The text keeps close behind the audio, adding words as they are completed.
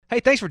Hey,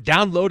 thanks for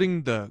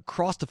downloading the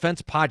Cross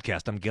Defense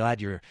podcast. I'm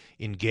glad you're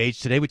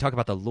engaged. Today we talk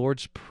about the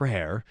Lord's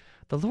Prayer.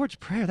 The Lord's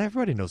Prayer,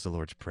 everybody knows the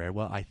Lord's Prayer.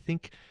 Well, I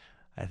think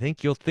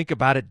you'll think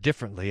about it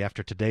differently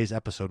after today's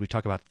episode. We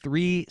talk about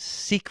 3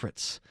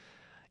 secrets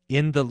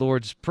in the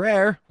Lord's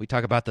Prayer. We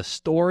talk about the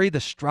story,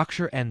 the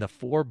structure, and the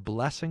 4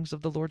 blessings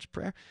of the Lord's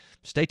Prayer.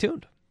 Stay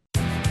tuned.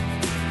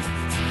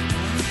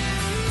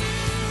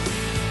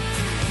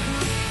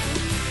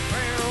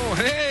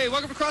 Hey,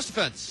 welcome to Cross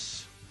Defense.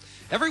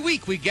 Every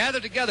week we gather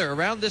together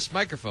around this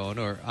microphone,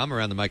 or I'm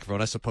around the microphone,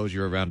 I suppose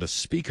you're around a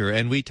speaker,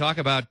 and we talk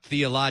about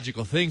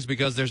theological things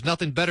because there's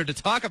nothing better to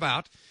talk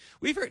about.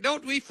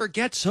 Don't we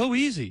forget so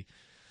easy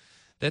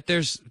that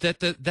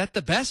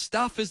the best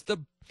stuff is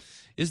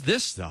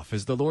this stuff,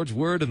 is the Lord's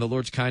Word and the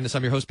Lord's kindness.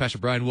 I'm your host, Pastor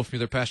Brian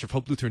Wolfmueller, pastor of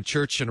Hope Lutheran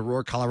Church in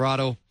Aurora,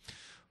 Colorado,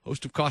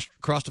 host of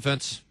Cross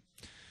Defense.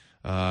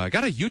 I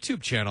got a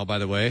YouTube channel, by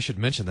the way. I should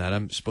mention that.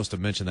 I'm supposed to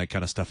mention that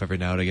kind of stuff every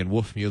now and again.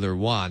 Wolfmueller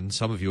 1.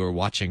 Some of you are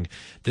watching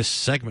this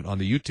segment on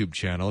the YouTube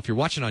channel. If you're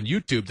watching on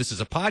YouTube, this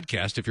is a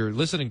podcast. If you're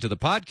listening to the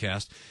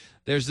podcast,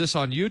 there's this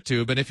on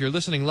YouTube. And if you're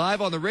listening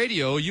live on the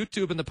radio,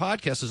 YouTube and the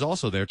podcast is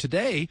also there.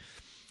 Today,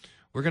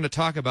 we're going to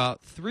talk about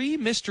 3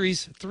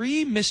 mysteries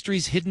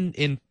hidden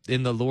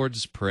in the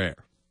Lord's Prayer.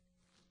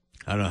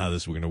 I don't know how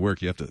this is going to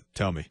work. You have to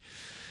tell me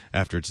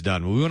after it's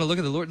done. We want to look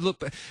at the Lord. Look,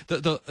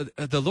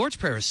 the Lord's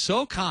Prayer is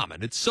so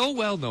common. It's so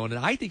well known,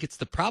 and I think it's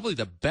probably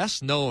the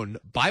best known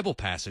Bible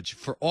passage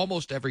for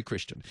almost every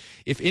Christian.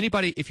 If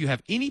you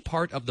have any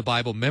part of the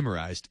Bible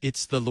memorized,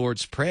 it's the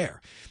Lord's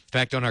Prayer. In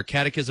fact, on our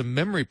catechism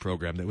memory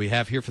program that we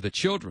have here for the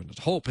children at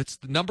Hope, it's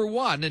the number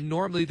 1, and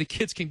normally the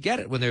kids can get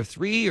it when they're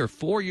 3 or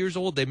 4 years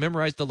old. They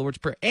memorize the Lord's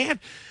Prayer, and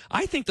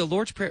I think the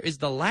Lord's Prayer is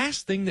the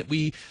last thing that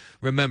we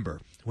remember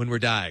when we're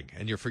dying,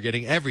 and you're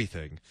forgetting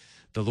everything.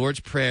 The Lord's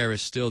Prayer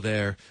is still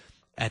there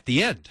at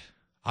the end.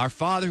 Our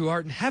Father who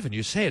art in heaven,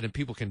 you say it, and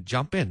people can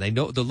jump in. They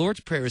know the Lord's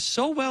Prayer is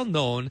so well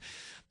known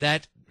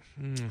that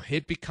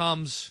it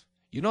becomes,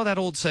 you know that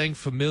old saying,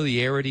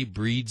 familiarity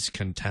breeds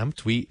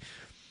contempt. We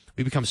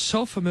become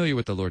so familiar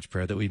with the Lord's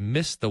Prayer that we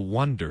miss the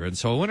wonder. And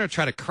so I want to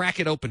try to crack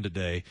it open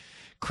today,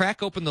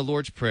 crack open the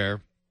Lord's Prayer.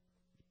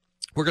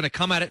 We're going to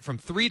come at it from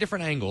 3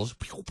 different angles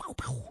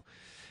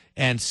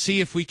and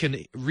see if we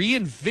can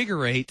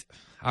reinvigorate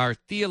our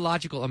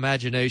theological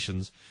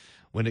imaginations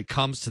when it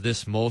comes to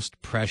this most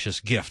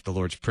precious gift, the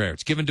Lord's Prayer.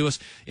 It's given to us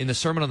in the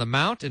Sermon on the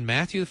Mount in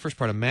Matthew, the first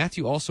part of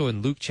Matthew, also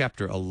in Luke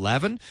chapter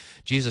 11.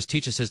 Jesus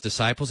teaches his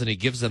disciples, and he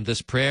gives them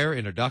this prayer,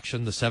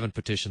 introduction, the 7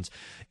 petitions,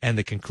 and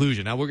the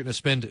conclusion. Now, we're going to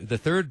spend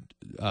the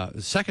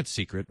second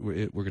secret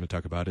we're going to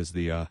talk about is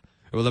well,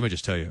 let me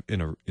just tell you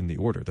in the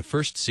order. The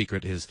first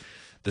secret is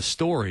the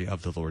story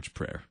of the Lord's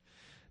Prayer.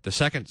 The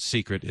second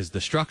secret is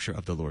the structure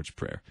of the Lord's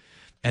Prayer.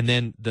 And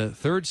then the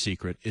third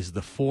secret is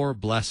the 4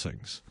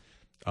 blessings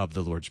of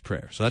the Lord's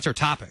Prayer. So that's our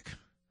topic.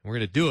 We're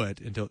going to do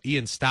it until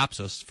Ian stops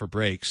us for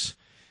breaks,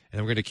 and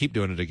then we're going to keep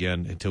doing it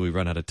again until we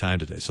run out of time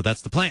today. So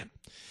that's the plan.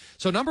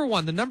 So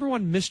the number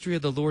one mystery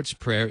of the Lord's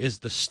Prayer is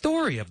the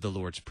story of the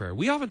Lord's Prayer.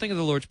 We often think of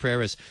the Lord's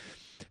Prayer as,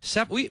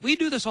 we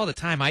do this all the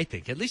time, I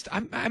think. At least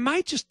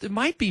it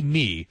might be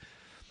me.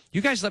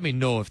 You guys let me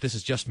know if this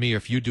is just me or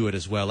if you do it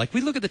as well. Like, we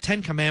look at the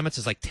 10 Commandments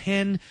as like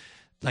 10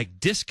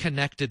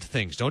 disconnected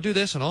things. Don't do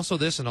this and also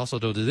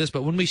don't do this.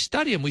 But when we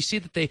study them, we see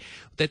that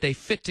they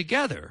fit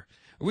together.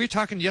 We were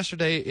talking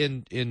yesterday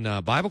in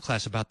Bible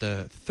class about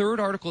the 3rd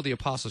article of the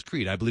Apostles'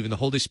 Creed. I believe in the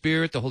Holy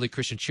Spirit, the Holy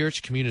Christian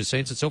Church, communion of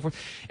saints, and so forth.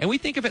 And we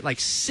think of it like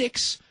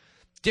 6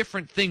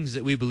 different things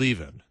that we believe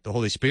in. The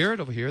Holy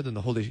Spirit over here, then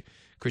the Holy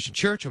Christian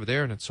Church over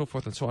there, and so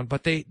forth and so on.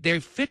 But they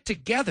fit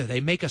together. They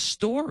make a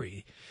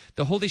story.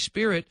 The Holy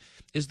Spirit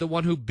is the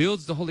one who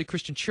builds the Holy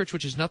Christian Church,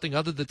 which is nothing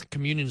other than the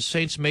communion of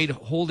saints made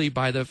holy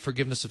by the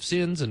forgiveness of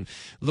sins and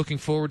looking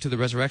forward to the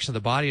resurrection of the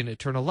body and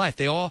eternal life.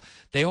 They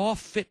all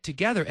fit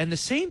together. And the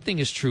same thing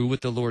is true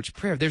with the Lord's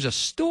Prayer. There's a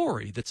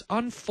story that's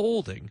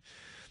unfolding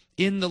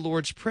in the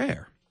Lord's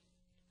Prayer.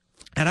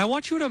 And I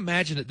want you to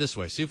imagine it this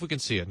way. See if we can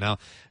see it. Now,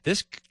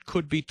 this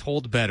could be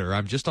told better.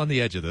 I'm just on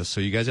the edge of this,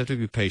 so you guys have to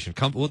be patient.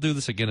 We'll do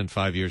this again in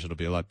 5 years. It'll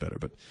be a lot better.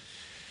 But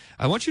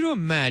I want you to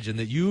imagine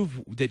that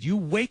you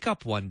wake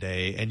up one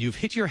day and you've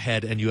hit your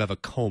head and you have a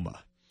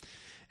coma.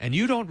 And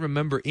you don't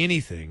remember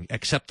anything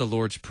except the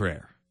Lord's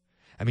Prayer.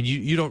 I mean,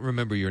 you don't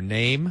remember your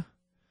name.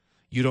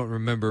 You don't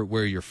remember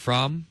where you're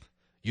from.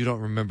 You don't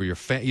remember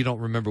you don't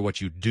remember what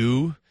you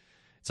do.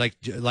 It's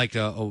like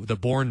the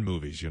Bourne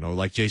movies,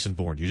 like Jason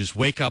Bourne. You just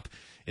wake up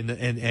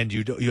and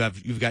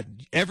you've got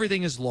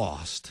everything is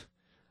lost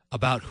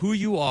about who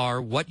you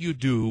are, what you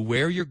do,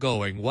 where you're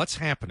going, what's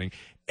happening,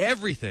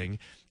 everything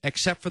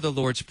except for the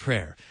Lord's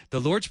Prayer. The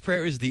Lord's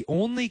Prayer is the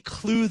only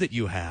clue that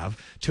you have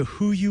to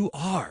who you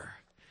are.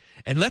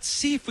 And let's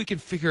see if we can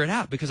figure it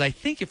out, because I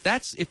think if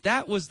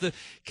that was the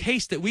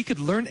case, that we could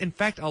learn, in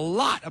fact, a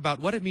lot about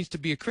what it means to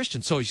be a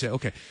Christian. So you say,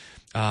 okay,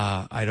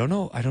 I don't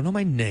know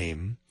my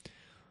name.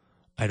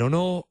 I don't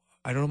know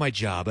my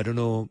job. I don't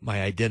know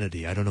my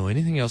identity. I don't know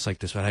anything else like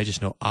this, but I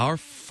just know our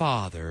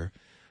Father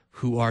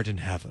who art in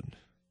heaven.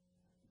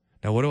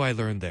 Now, what do I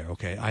learn there?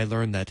 Okay, I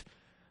learned that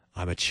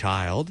I'm a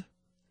child,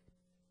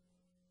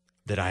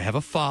 that I have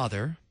a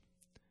father,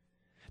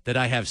 that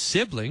I have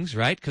siblings,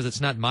 right? Because it's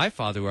not my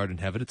Father who art in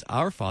heaven, it's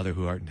our Father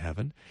who art in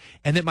heaven.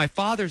 And that my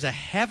Father's a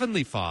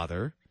heavenly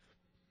Father.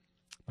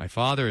 My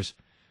Father is,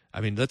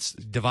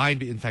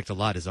 divine, in fact, a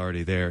lot is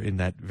already there in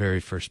that very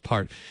first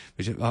part,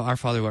 which is our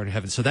Father who art in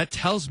heaven. So that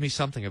tells me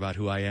something about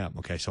who I am.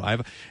 Okay, so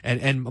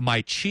and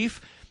my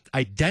chief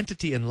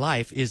identity in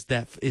life is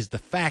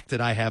the fact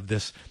that I have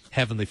this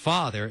heavenly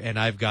Father, and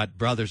I've got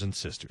brothers and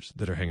sisters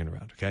that are hanging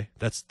around. Okay,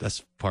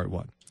 that's part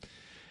one.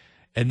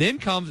 And then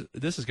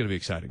this is going to be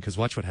exciting, because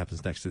watch what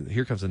happens next.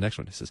 Here comes the next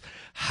one. It says,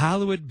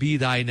 hallowed be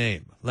thy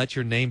name. Let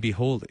your name be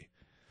holy.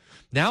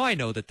 Now I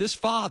know that this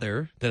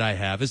Father that I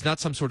have is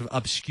not some sort of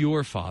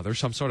obscure Father,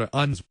 some sort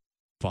of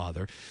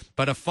father,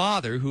 but a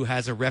Father who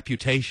has a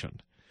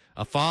reputation,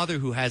 a Father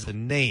who has a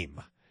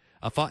name,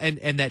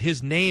 and that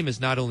his name is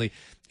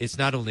it's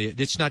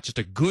not just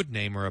a good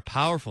name or a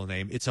powerful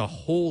name, it's a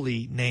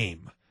holy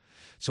name.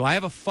 So I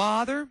have a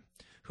Father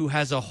who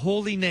has a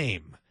holy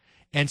name.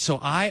 And so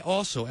I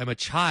also am a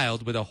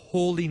child with a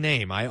holy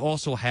name. I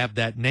also have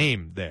that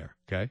name there,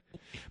 okay?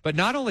 But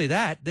not only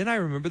that, then I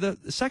remember the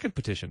second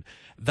petition,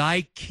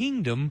 thy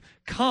kingdom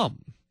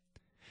come.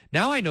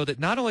 Now I know that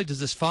not only does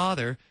this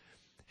Father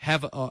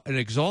have an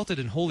exalted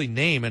and holy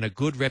name and a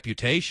good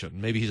reputation,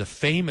 maybe he's a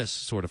famous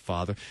sort of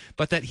father,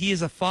 but that he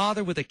is a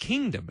father with a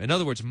kingdom. In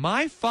other words,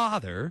 my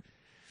Father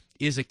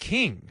is a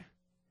king.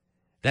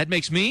 That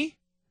makes me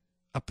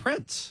a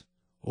prince.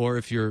 Or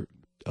if you're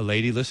a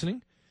lady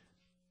listening,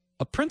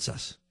 a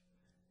princess.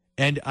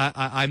 And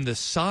I'm the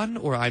son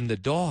or I'm the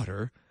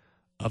daughter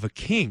of a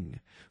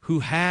king who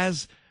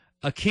has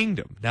a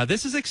kingdom. Now,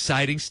 this is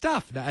exciting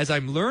stuff. Now, as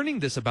I'm learning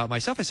this about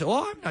myself, I say,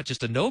 oh, I'm not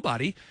just a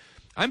nobody.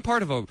 I'm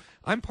part of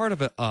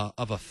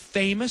a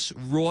famous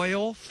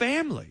royal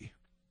family.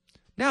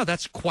 Now,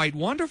 that's quite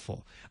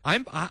wonderful.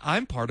 I'm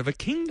part of a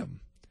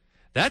kingdom.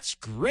 That's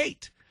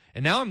great.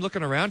 And now I'm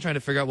looking around trying to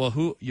figure out,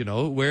 well,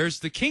 where's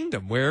the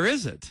kingdom? Where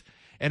is it?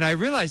 And I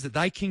realize that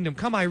thy kingdom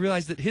come. I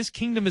realize that his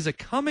kingdom is a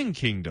coming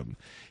kingdom.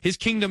 His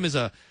kingdom is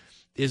a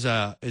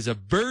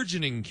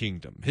burgeoning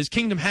kingdom. His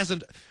kingdom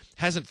hasn't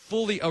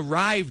fully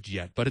arrived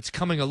yet, but it's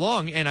coming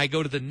along. And I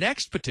go to the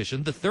next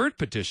petition, the third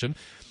petition,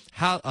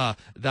 how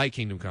thy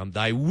kingdom come,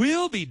 thy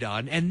will be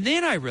done. And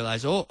then I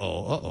realize,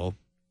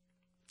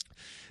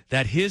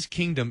 that his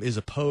kingdom is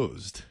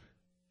opposed.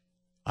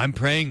 I'm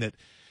praying that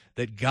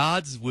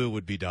God's will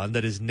would be done,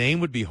 that his name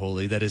would be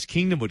holy, that his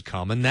kingdom would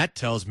come, and that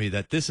tells me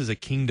that this is a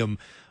kingdom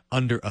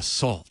under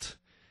assault.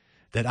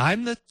 That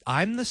I'm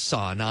the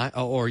son,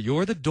 or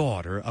you're the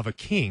daughter of a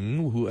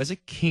king who has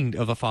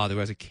of a father who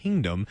has a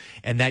kingdom,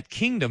 and that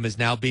kingdom is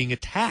now being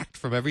attacked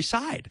from every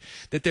side.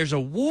 That there's a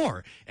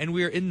war, and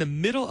we're in the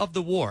middle of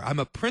the war. I'm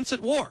a prince at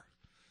war.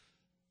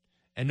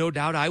 And no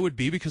doubt I would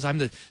be, because I'm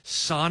the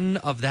son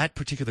of that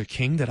particular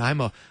king, that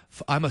I'm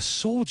a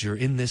soldier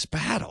in this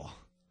battle.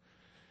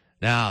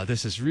 Now,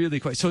 this is really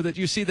quite, so that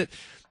you see that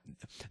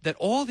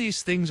all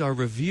these things are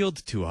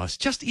revealed to us,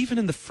 just even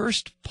in the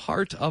first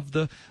part of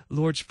the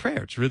Lord's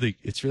Prayer.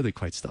 It's really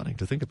quite stunning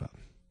to think about.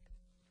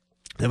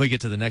 Then we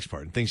get to the next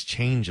part, and things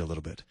change a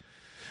little bit.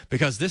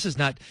 Because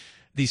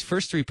these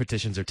first three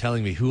petitions are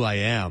telling me who I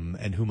am,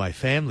 and who my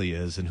family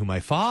is, and who my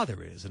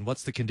Father is, and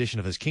what's the condition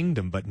of his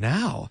kingdom. But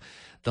now,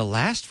 the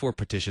last four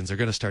petitions are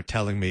going to start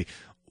telling me,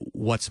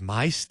 what's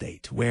my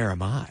state? Where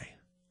am I?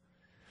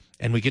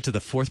 And we get to the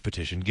fourth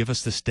petition, give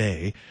us this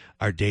day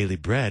our daily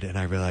bread. And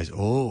I realize,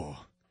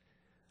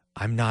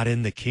 I'm not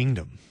in the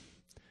kingdom.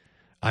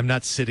 I'm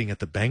not sitting at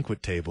the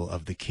banquet table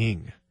of the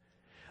king.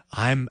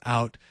 I'm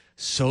out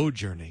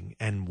sojourning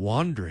and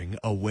wandering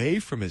away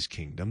from his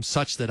kingdom,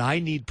 such that I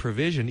need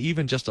provision,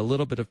 even just a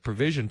little bit of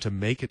provision, to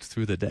make it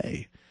through the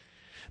day.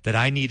 That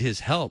I need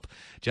his help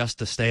just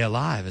to stay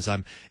alive as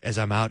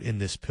I'm out in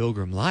this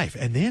pilgrim life.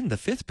 And then the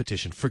fifth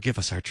petition, forgive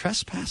us our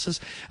trespasses.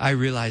 I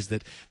realize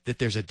that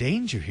there's a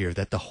danger here,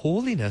 that the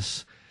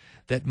holiness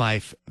that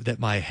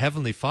my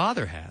heavenly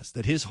Father has,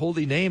 that his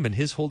holy name and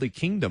his holy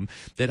kingdom,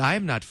 that I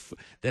am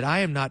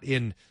not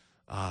in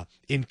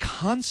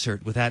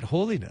concert with that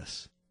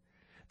holiness.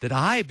 That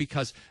I,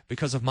 because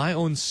of my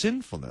own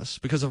sinfulness,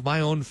 because of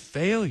my own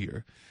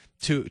failure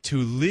to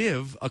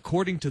live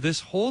according to this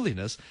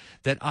holiness,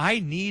 that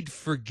I need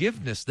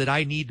forgiveness, that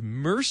I need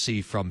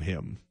mercy from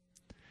him,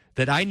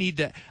 that I need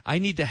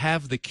to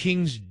have the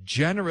king's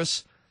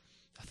generous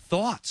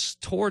thoughts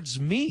towards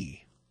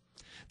me,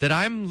 that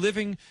I'm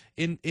living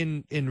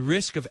in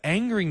risk of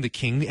angering the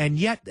king, and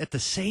yet at the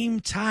same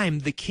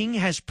time the king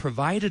has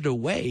provided a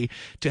way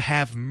to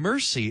have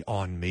mercy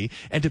on me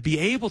and to be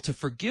able to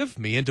forgive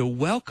me and to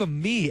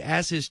welcome me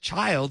as his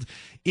child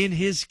in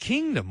his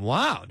kingdom.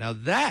 Wow. Now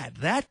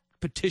that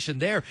petition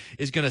there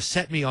is going to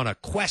set me on a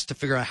quest to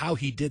figure out how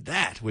he did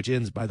that, which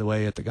ends, by the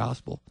way, at the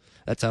gospel.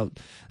 That's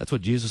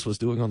what Jesus was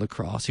doing on the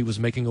cross. He was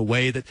making a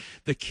way that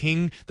the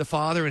King, the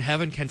Father in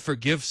heaven, can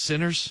forgive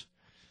sinners.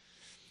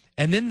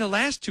 And then the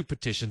last two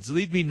petitions,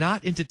 lead me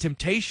not into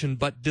temptation,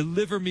 but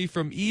deliver me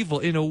from evil.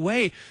 In a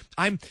way,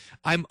 I'm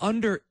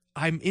under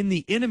I'm in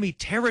the enemy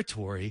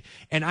territory,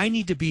 and I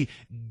need to be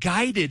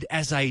guided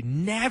as I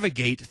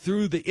navigate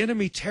through the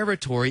enemy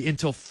territory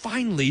until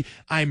finally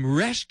I'm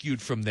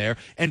rescued from there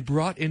and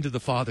brought into the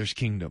Father's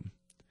kingdom.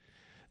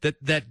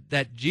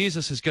 That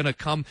Jesus is going to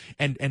come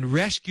and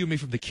rescue me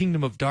from the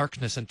kingdom of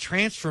darkness and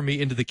transfer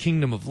me into the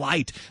kingdom of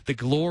light, the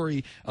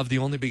glory of the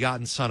only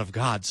begotten Son of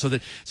God. So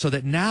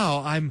that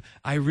now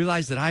I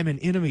realize that I'm in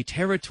enemy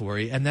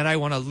territory, and that I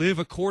want to live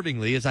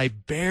accordingly as I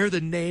bear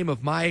the name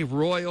of my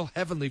royal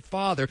heavenly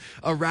Father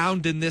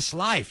around in this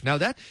life. Now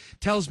that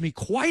tells me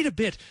quite a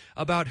bit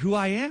about who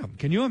I am.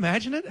 Can you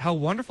imagine it? How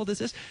wonderful this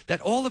is?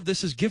 That all of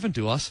this is given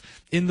to us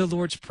in the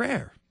Lord's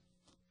Prayer.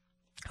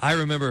 I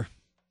remember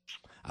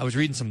I was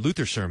reading some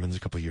Luther sermons a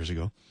couple of years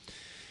ago,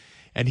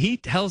 and he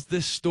tells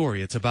this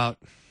story. It's about,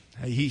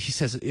 he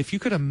says, if you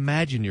could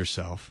imagine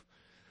yourself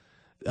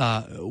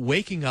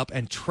waking up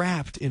and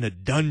trapped in a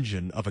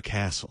dungeon of a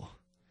castle,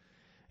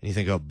 and you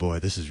think, oh boy,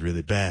 this is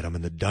really bad. I'm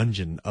in the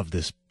dungeon of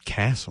this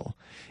castle,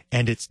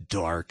 and it's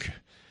dark,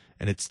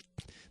 and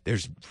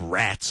there's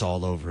rats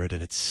all over it,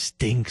 and it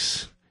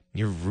stinks.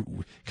 You're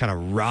kind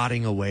of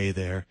rotting away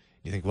there.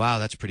 You think, wow,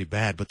 that's pretty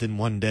bad. But then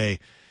one day,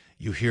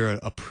 you hear an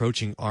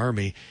approaching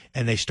army,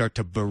 and they start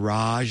to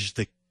barrage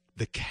the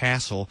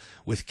castle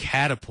with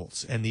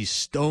catapults, and these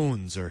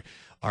stones are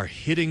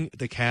hitting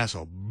the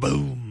castle.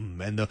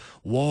 Boom! And the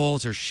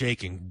walls are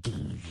shaking.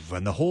 Boom,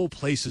 and the whole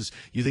place is,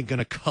 you think, going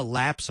to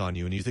collapse on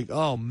you. And you think,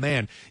 oh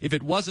man, if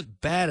it wasn't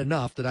bad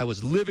enough that I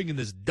was living in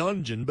this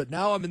dungeon, but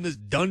now I'm in this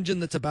dungeon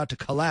that's about to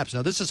collapse.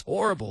 Now this is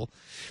horrible.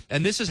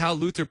 And this is how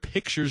Luther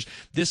pictures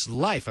this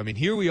life. I mean,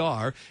 here we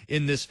are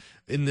in this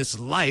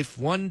life,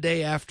 one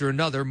day after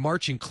another,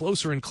 marching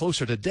closer and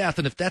closer to death.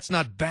 And if that's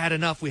not bad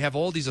enough, we have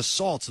all these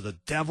assaults of the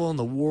devil and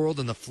the world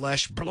and the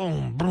flesh.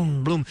 Boom,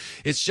 boom, boom.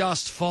 It's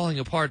just falling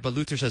apart. But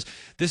Luther says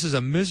this is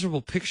a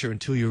miserable picture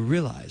until you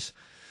realize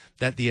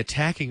that the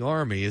attacking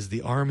army is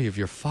the army of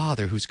your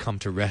Father who's come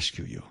to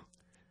rescue you.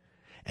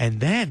 And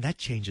then that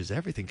changes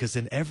everything, because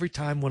then every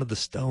time one of the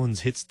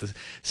stones hits the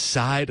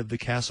side of the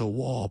castle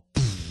wall,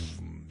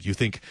 boom, you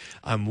think,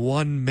 I'm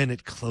 1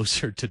 minute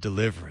closer to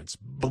deliverance.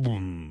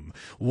 Boom.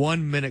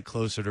 1 minute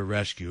closer to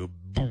rescue.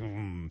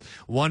 Boom.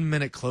 1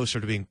 minute closer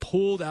to being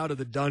pulled out of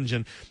the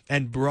dungeon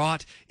and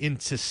brought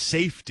into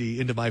safety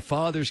into my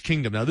Father's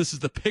kingdom. Now, this is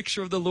the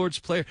picture of the Lord's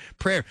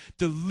prayer.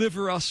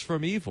 Deliver us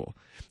from evil.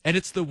 And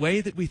it's the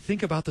way that we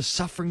think about the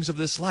sufferings of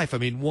this life. I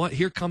mean,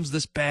 here comes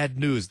this bad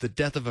news, the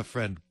death of a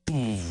friend.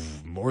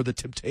 Boom. Or the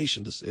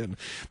temptation to sin.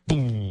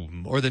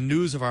 Boom. Or the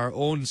news of our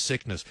own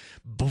sickness.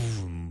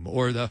 Boom.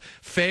 Or the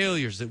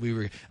failures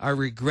that our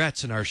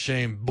regrets and our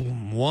shame.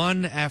 Boom.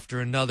 One after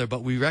another.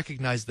 But we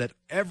recognize that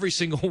every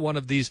single one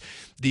of these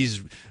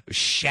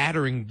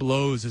shattering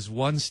blows is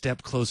one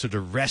step closer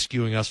to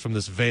rescuing us from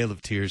this vale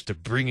of tears, to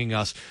bringing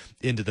us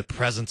into the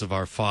presence of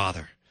our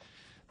Father,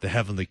 the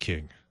Heavenly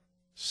King.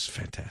 It's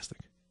fantastic.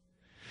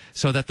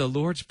 So that the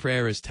Lord's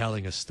Prayer is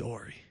telling a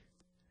story.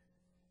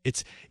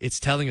 It's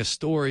telling a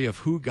story of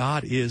who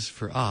God is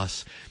for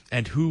us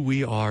and who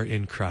we are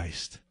in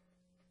Christ.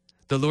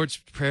 The Lord's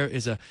Prayer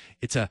is a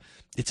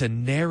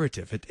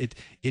narrative.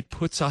 It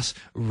puts us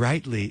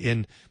rightly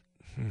in,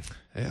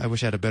 I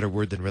wish I had a better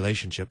word than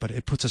relationship, but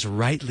it puts us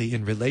rightly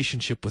in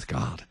relationship with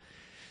God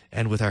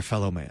and with our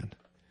fellow man.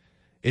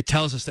 It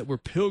tells us that we're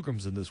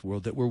pilgrims in this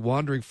world, that we're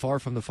wandering far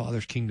from the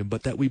Father's kingdom,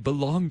 but that we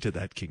belong to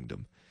that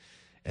kingdom,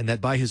 and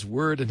that by His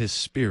Word and His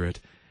Spirit,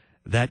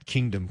 that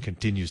kingdom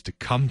continues to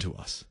come to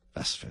us.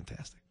 That's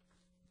fantastic.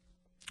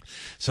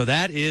 So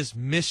that is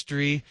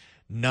mystery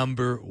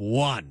number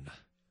 1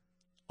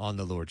 on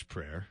the Lord's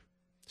Prayer.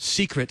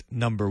 Secret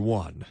number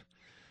 1,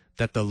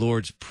 that the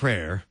Lord's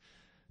Prayer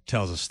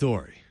tells a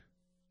story.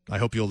 I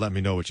hope you'll let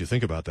me know what you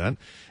think about that,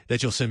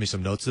 that you'll send me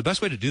some notes. The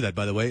best way to do that,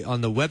 by the way, on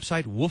the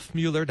website,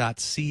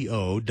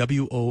 wolfmueller.co,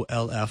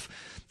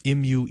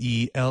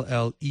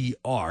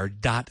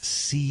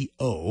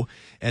 WOLFMUELLER.co,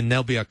 and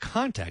there'll be a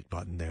contact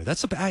button there. I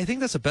think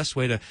that's the best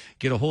way to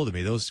get a hold of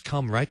me. Those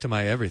come right to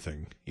my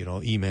everything,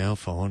 email,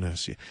 phone, and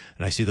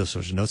I see those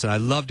social notes. And I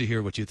love to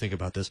hear what you think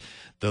about this,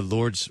 the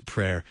Lord's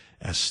Prayer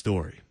as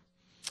story.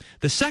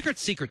 The second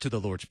secret to the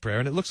Lord's Prayer,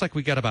 and it looks like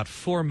we got about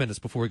 4 minutes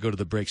before we go to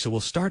the break, so we'll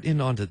start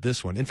in onto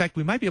this one. In fact,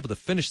 we might be able to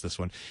finish this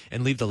one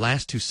and leave the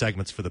last 2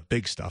 segments for the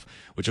big stuff,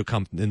 which will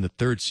come in the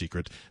third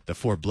secret, the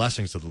 4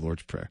 blessings of the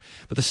Lord's Prayer.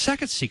 But the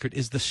second secret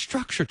is the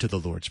structure to the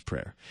Lord's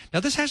Prayer. Now,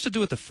 this has to do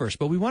with the first,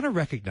 but we want to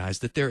recognize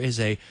that there is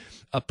a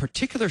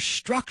particular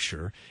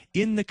structure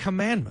in the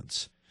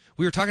commandments.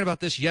 We were talking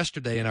about this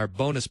yesterday in our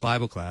bonus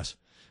Bible class.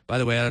 By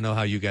the way, I don't know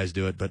how you guys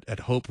do it, but at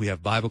Hope we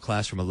have Bible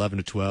class from 11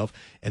 to 12,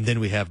 and then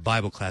we have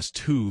Bible class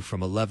 2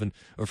 from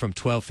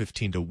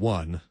 12:15 to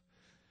 1.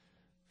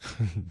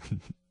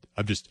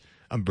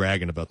 I'm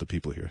bragging about the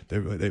people here.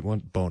 They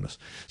want bonus.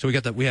 So we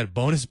had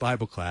bonus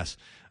Bible class.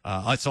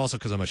 It's also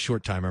because I'm a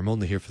short timer. I'm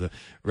only here for the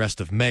rest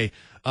of May.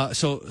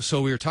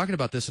 So we were talking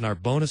about this in our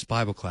bonus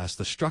Bible class,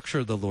 the structure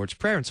of the Lord's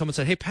Prayer, and someone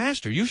said, "Hey,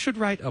 Pastor, you should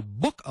write a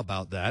book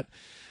about that."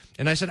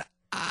 And I said,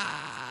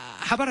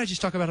 how about I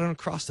just talk about it on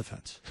Cross the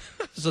Fence?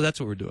 So that's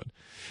what we're doing.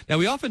 Now,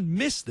 we often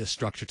miss this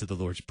structure to the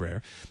Lord's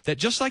Prayer, that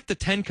just like the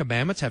Ten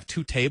Commandments have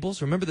two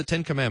tables, remember the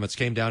Ten Commandments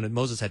came down and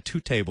Moses had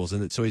two tables,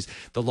 and so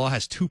the law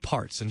has two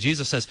parts. And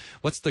Jesus says,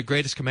 what's the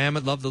greatest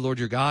commandment? Love the Lord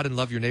your God and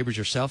love your neighbors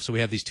yourself. So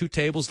we have these two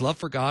tables, love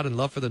for God and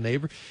love for the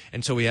neighbor.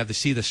 And so we have to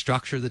see the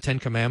structure of the Ten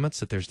Commandments,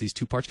 that there's these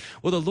two parts.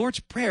 Well, the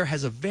Lord's Prayer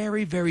has a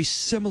very, very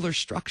similar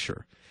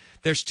structure.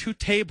 There's two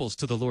tables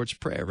to the Lord's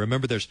Prayer.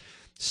 Remember, there's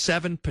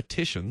 7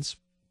 petitions.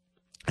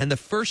 And the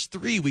first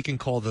 3 we can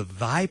call the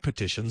thy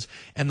petitions,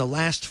 and the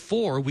last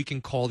 4 we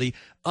can call the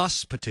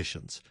us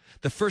petitions.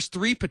 The first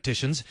 3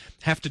 petitions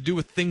have to do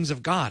with things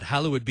of God.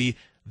 Hallowed be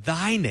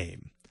thy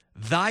name,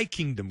 thy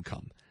kingdom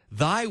come,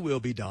 thy will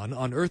be done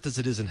on earth as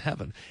it is in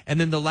heaven. And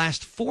then the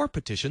last 4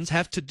 petitions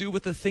have to do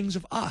with the things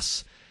of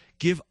us.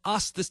 Give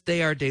us this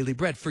day our daily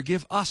bread.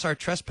 Forgive us our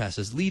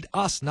trespasses. Lead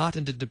us not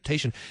into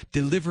temptation.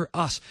 Deliver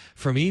us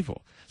from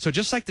evil. So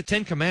just like the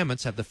 10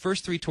 Commandments have the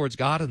first 3 towards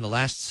God and the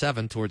last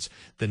 7 towards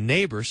the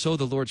neighbor, so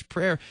the Lord's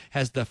Prayer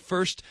has the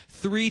first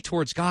 3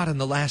 towards God and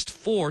the last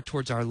 4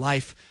 towards our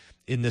life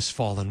in this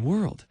fallen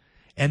world.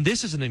 And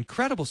this is an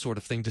incredible sort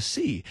of thing to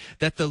see,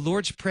 that the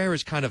Lord's Prayer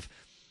is kind of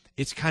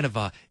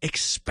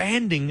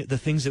expanding the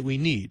things that we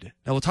need.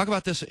 Now, we'll talk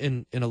about this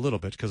in a little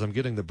bit because I'm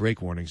getting the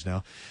break warnings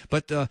now.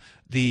 But the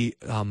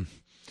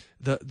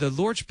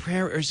Lord's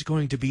Prayer is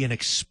going to be an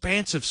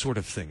expansive sort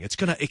of thing. It's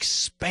going to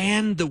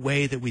expand the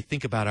way that we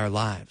think about our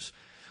lives.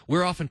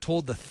 We're often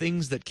told the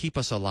things that keep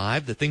us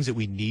alive, the things that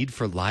we need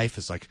for life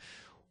is like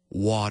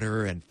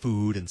water and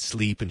food and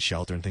sleep and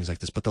shelter and things like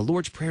this. But the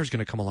Lord's Prayer is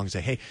going to come along and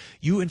say, hey,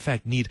 you in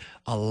fact need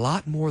a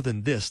lot more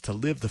than this to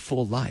live the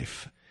full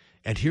life.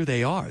 And here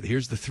they are.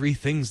 Here's the 3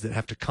 things that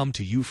have to come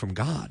to you from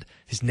God: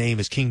 His name,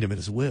 His kingdom, and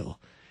His will.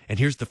 And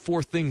here's the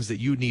 4 things that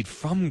you need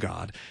from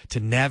God to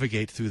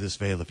navigate through this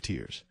vale of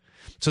tears.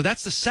 So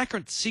that's the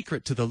second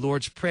secret to the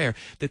Lord's Prayer,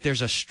 that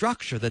there's a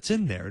structure that's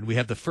in there. And we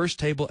have the first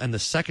table and the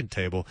second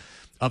table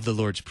of the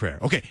Lord's Prayer.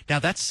 Okay, now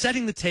that's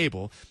setting the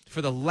table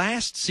for the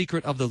last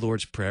secret of the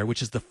Lord's Prayer,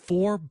 which is the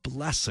 4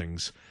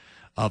 blessings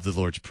of the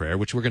Lord's Prayer,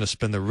 which we're going to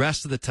spend the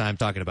rest of the time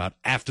talking about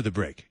after the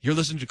break. You're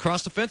listening to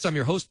Cross the Fence. I'm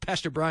your host,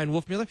 Pastor Brian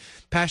Wolfmueller,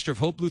 pastor of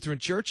Hope Lutheran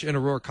Church in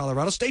Aurora,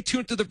 Colorado. Stay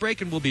tuned to the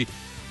break, and we'll be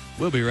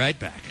right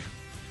back.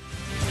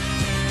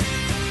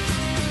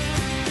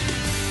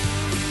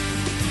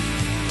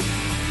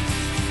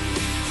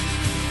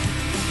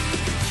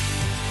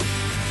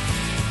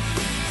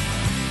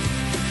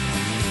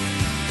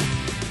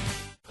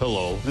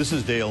 Hello, this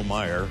is Dale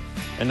Meyer,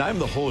 and I'm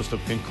the host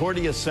of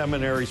Concordia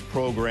Seminary's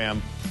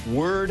program,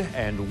 Word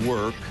and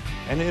Work,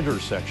 an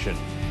Intersection.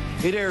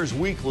 It airs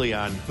weekly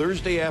on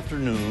Thursday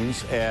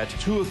afternoons at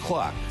 2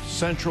 o'clock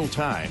Central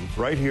Time,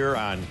 right here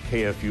on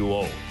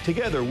KFUO.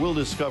 Together, we'll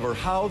discover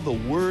how the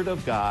Word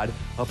of God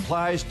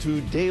applies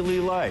to daily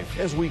life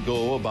as we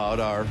go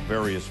about our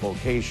various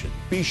vocations.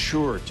 Be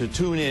sure to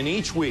tune in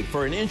each week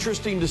for an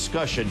interesting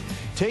discussion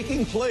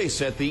taking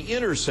place at the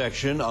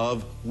intersection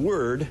of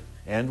Word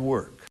and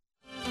Work.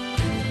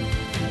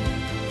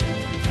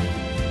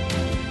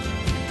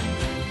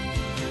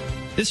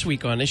 This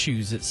week on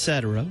Issues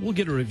Etc., we'll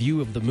get a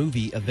review of the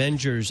movie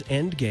Avengers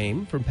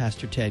Endgame from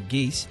Pastor Ted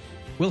Giese.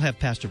 We'll have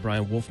Pastor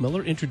Brian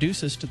Wolfmueller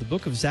introduce us to the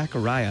book of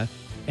Zechariah,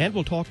 and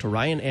we'll talk to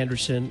Ryan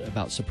Anderson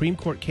about Supreme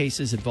Court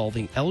cases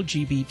involving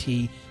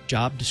LGBT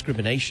job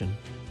discrimination.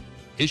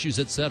 Issues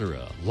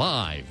Etc.,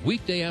 live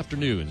weekday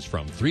afternoons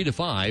from 3 to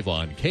 5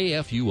 on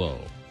KFUO.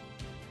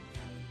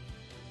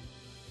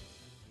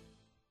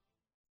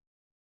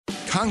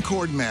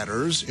 Concord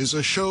Matters is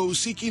a show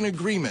seeking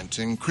agreement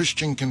in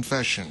Christian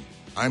confession.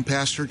 I'm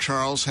Pastor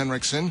Charles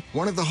Henriksen,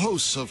 one of the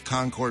hosts of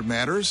Concord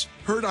Matters,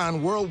 heard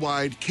on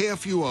worldwide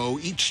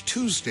KFUO each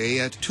Tuesday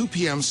at 2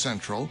 p.m.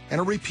 Central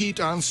and a repeat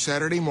on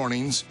Saturday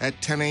mornings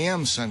at 10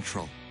 a.m.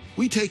 Central.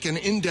 We take an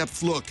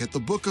in-depth look at the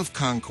Book of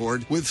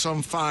Concord with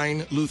some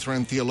fine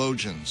Lutheran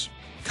theologians.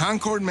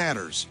 Concord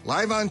Matters,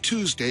 live on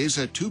Tuesdays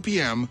at 2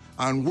 p.m.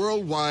 on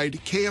worldwide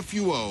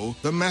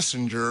KFUO, the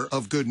messenger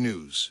of good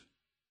news.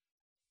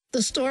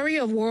 The story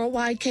of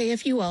Worldwide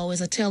KFUO is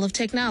a tale of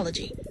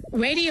technology.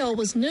 Radio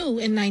was new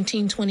in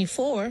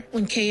 1924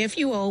 when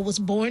KFUO was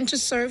born to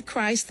serve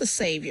Christ the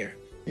Savior.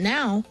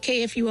 Now,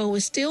 KFUO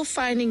is still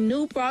finding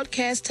new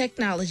broadcast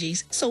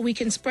technologies so we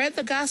can spread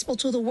the gospel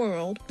to the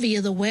world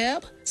via the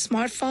web,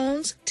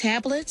 smartphones,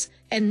 tablets,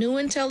 and new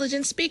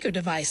intelligent speaker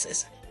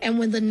devices. And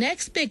when the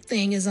next big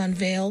thing is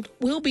unveiled,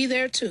 we'll be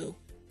there too,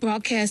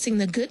 broadcasting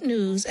the good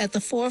news at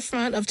the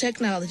forefront of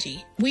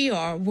technology. We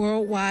are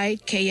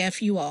Worldwide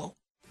KFUO.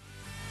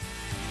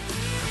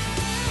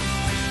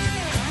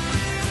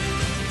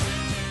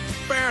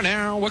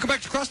 Now, welcome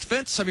back to Cross the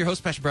Fence. I'm your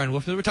host, Pastor Brian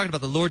Wolfmueller. We're talking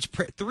about the Lord's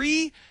Prayer.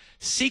 3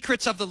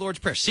 secrets of the Lord's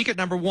Prayer. Secret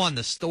number 1,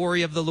 the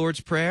story of the Lord's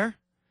Prayer.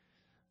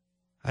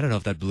 I don't know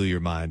if that blew your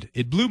mind.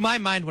 It blew my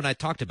mind when I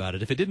talked about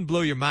it. If it didn't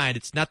blow your mind,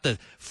 it's not the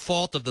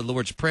fault of the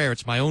Lord's Prayer.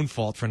 It's my own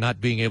fault for not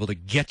being able to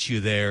get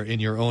you there in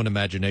your own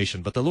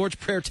imagination. But the Lord's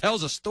Prayer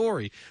tells a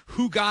story,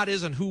 who God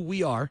is and who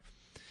we are.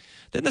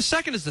 Then the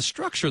second is the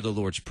structure of the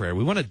Lord's Prayer.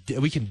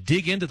 We can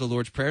dig into the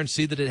Lord's Prayer and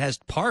see that it has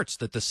parts,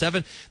 that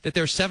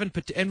there are seven,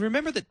 and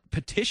remember that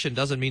petition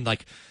doesn't mean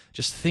like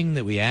just thing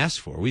that we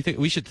ask for.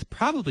 We should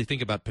probably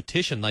think about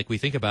petition like we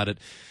think about it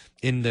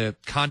in the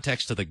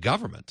context of the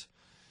government.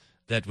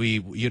 That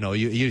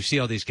you see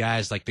all these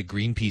guys like the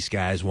Greenpeace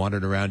guys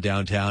wandering around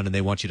downtown, and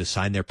they want you to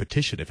sign their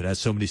petition. If it has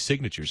so many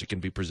signatures, it can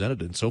be presented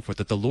and so forth.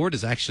 That the Lord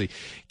is actually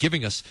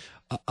giving us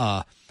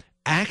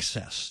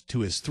access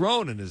to his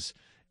throne and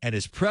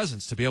his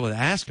presence to be able to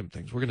ask him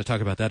things. We're going to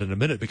talk about that in a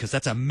minute because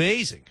that's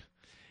amazing.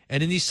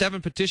 And in these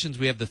 7 petitions,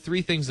 we have the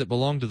 3 things that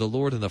belong to the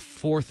Lord and the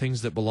 4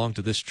 things that belong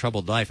to this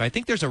troubled life. I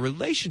think there's a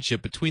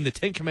relationship between the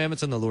 10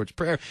 Commandments and the Lord's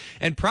Prayer.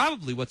 And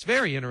probably what's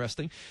very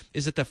interesting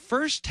is that the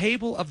first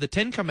table of the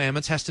 10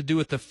 Commandments has to do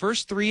with the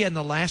first 3 and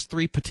the last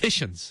 3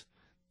 petitions.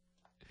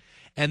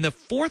 And the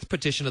 4th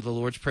petition of the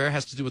Lord's Prayer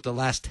has to do with the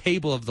last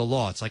table of the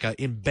law. It's like an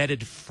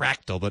embedded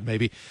fractal, but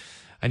maybe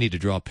I need to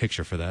draw a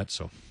picture for that,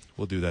 so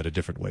we'll do that a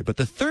different way. But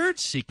the third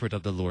secret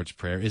of the Lord's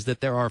Prayer is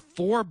that there are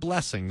 4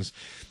 blessings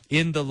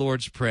in the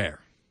Lord's Prayer.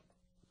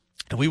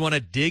 And we want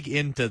to dig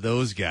into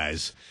those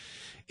guys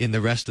in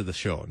the rest of the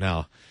show.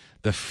 Now,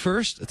 the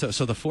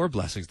 4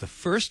 blessings. The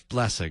first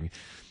blessing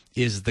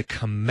is the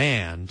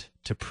command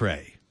to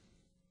pray.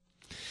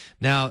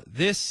 Now,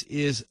 this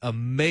is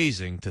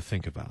amazing to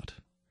think about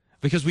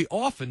because we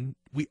often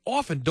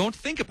don't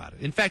think about it.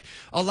 In fact,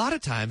 a lot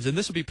of times, and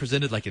this will be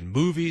presented like in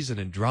movies and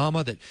in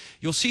drama, that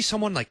you'll see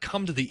someone like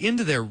come to the end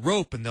of their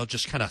rope and they'll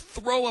just kind of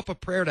throw up a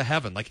prayer to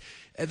heaven. Like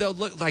they'll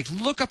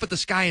look up at the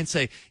sky and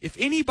say, if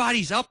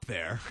anybody's up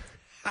there,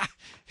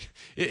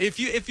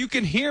 if you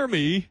can hear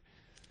me,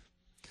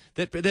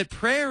 that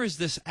prayer is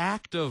this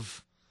act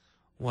of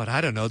what?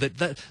 I don't know,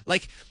 that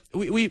like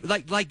we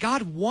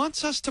God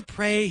wants us to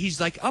pray.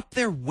 He's like up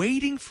there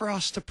waiting for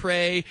us to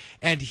pray,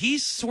 and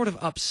he's sort of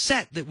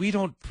upset that we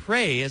don't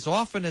pray as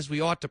often as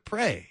we ought to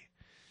pray.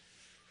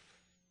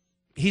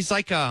 He's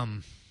like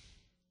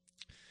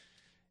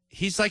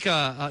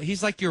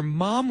your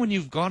mom when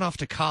you've gone off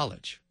to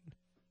college.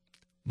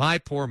 My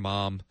poor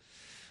mom,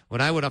 when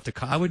I went off to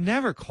college, I would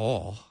never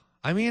call.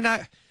 I mean,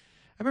 I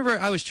remember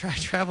I was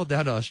traveled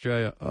down to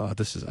Australia. Oh,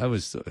 I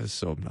was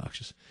so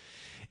obnoxious.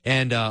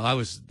 And I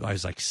was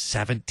like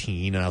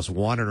 17, and I was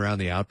wandering around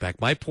the outback.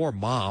 My poor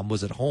mom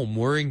was at home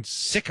worrying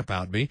sick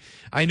about me.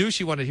 I knew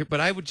she wanted to hear, but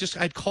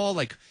I'd call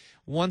like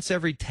once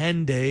every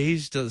 10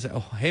 days to say,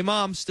 "Oh, hey,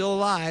 Mom, still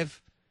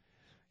alive?"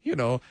 You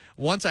know,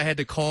 once I had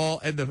to call,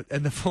 and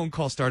the phone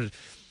call started.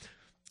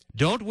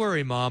 "Don't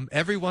worry, Mom,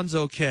 everyone's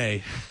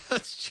okay."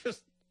 That's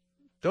just,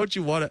 don't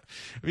you want to?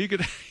 I mean, you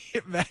could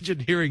imagine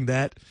hearing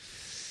that.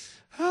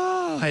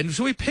 And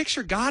so we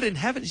picture God in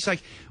heaven. He's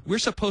like, we're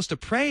supposed to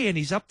pray, and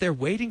he's up there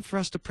waiting for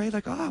us to pray.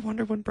 Like, I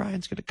wonder when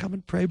Brian's going to come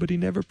and pray, but he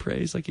never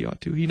prays like he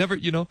ought to. He never,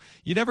 you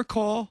never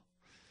call.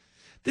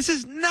 This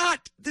is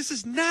not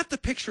the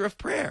picture of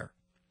prayer.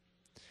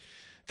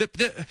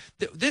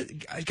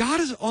 God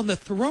is on the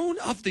throne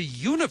of the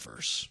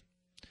universe.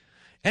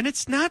 And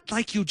it's not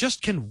like you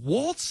just can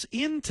waltz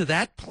into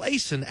that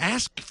place and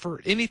ask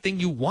for anything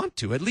you want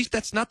to. At least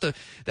that's not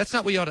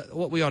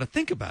what we ought to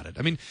think about it.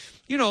 I mean,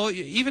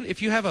 even if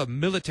you have a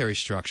military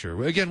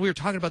structure, again, we were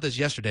talking about this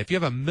yesterday. If you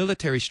have a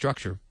military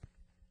structure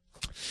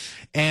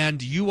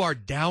and you are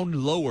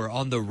down lower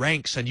on the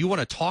ranks and you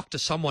want to talk to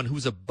someone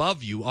who's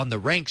above you on the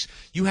ranks,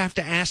 you have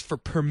to ask for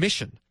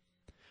permission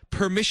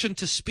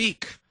to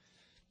speak.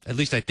 At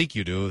least I think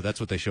you do.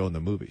 That's what they show in the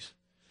movies.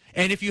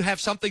 And if you have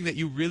something that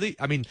you really,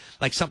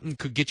 like something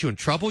could get you in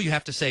trouble, you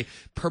have to say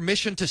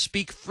permission to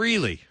speak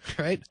freely,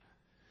 right?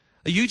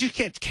 You just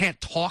can't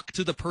talk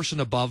to the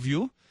person above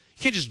you. You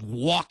can't just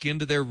walk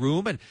into their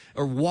room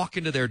or walk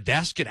into their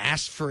desk and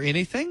ask for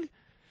anything.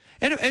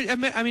 And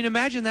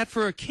imagine that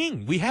for a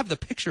king. We have the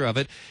picture of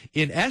it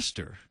in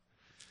Esther.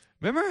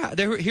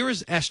 Remember, here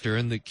is Esther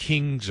and the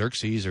king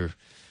Xerxes or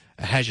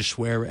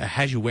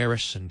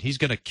Ahasuerus, and he's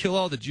going to kill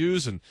all the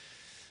Jews. And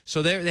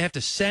so they have to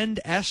send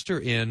Esther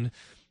in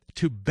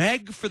to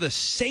beg for the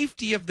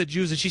safety of the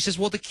Jews. And she says,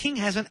 well, the king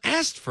hasn't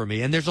asked for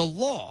me. And there's a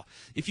law.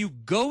 If you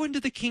go into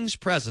the king's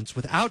presence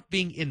without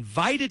being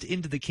invited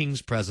into the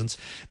king's presence,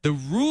 the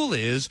rule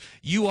is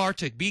you are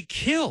to be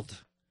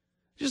killed.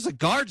 Just the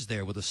guards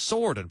there with a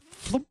sword, and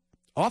flump,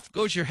 off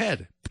goes your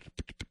head.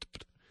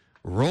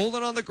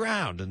 Rolling on the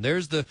ground. And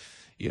there's the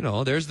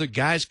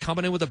guys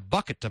coming in with a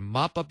bucket to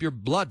mop up your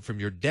blood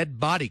from your dead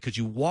body because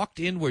you walked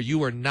in where you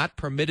were not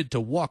permitted to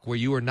walk, where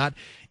you were not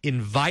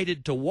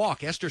invited to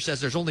walk. Esther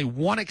says there's only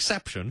one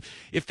exception.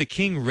 If the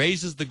king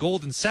raises the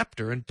golden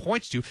scepter and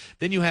points to you,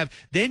 then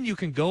you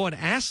can go and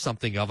ask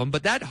something of him.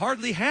 But that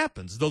hardly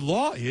happens. The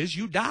law is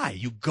you die.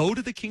 You go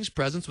to the king's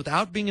presence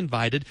without being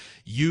invited,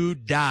 you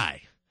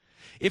die.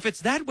 If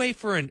it's that way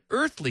for an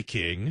earthly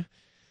king,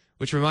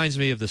 which reminds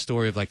me of the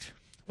story of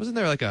wasn't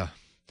there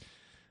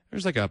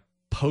there's a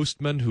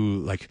postman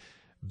who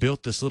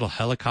built this little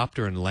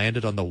helicopter and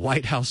landed on the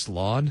White House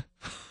lawn?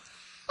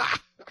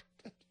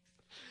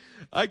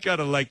 I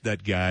kind of like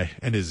that guy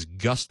and his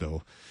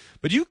gusto.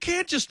 But you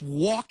can't just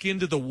walk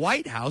into the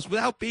White House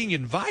without being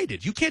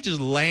invited. You can't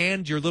just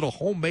land your little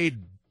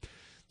homemade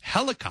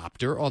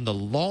helicopter on the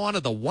lawn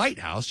of the White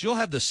House. You'll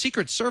have the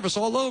Secret Service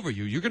all over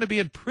you. You're going to be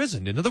in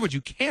prison. In other words,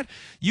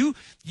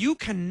 you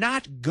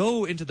cannot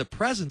go into the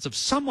presence of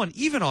someone,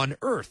 even on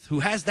earth,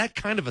 who has that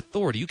kind of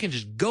authority. You can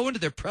just go into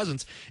their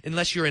presence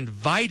unless you're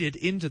invited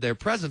into their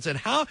presence. And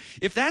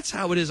if that's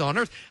how it is on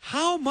earth,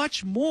 how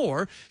much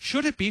more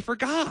should it be for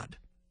God?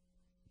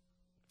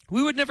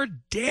 We would never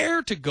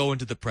dare to go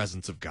into the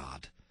presence of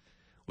God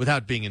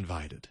without being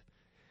invited.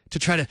 To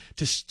try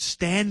to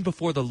stand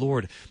before the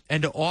Lord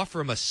and to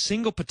offer him a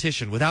single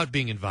petition without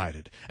being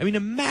invited. I mean,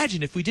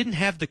 imagine if we didn't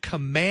have the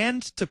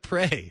command to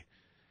pray.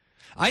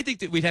 I think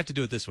that we'd have to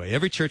do it this way.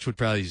 Every church would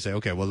probably say,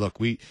 okay, well, look,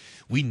 we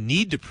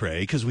need to pray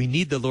because we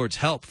need the Lord's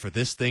help for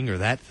this thing or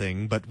that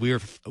thing, but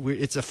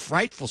it's a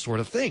frightful sort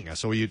of thing.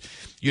 So you'd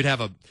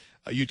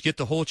get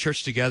the whole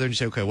church together and you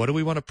say, okay, what do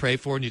we want to pray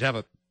for? And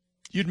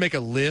you'd make a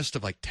list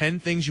of like 10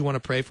 things you want to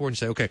pray for and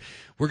say, okay,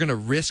 we're going to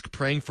risk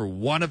praying for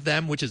one of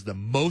them, which is the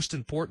most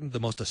important, the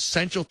most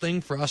essential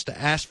thing for us to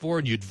ask for,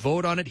 and you'd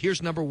vote on it.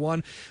 Here's number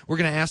one. We're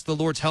going to ask the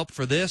Lord's help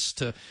for this,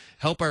 to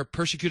help our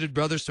persecuted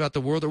brothers throughout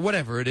the world, or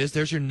whatever it is.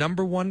 There's your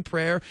number one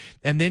prayer.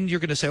 And then you're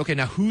going to say, okay,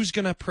 now who's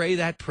going to pray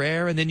that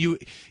prayer? And then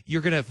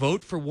you're going to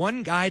vote for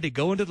one guy to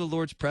go into the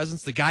Lord's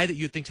presence, the guy that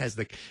you think has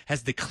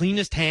the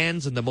cleanest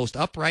hands and the most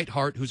upright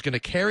heart, who's going to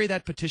carry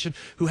that petition,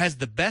 who has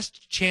the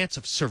best chance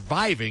of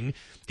surviving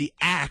the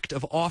act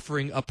of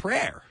offering a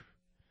prayer.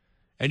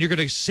 And you're going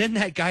to send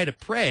that guy to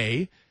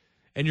pray,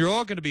 and you're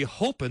all going to be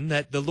hoping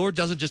that the Lord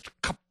doesn't just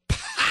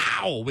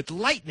kapow with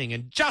lightning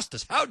and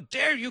justice. How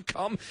dare you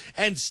come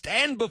and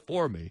stand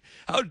before me?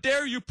 How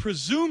dare you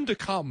presume to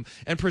come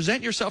and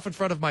present yourself in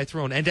front of my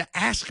throne and to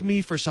ask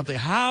me for something?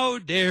 How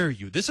dare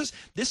you? This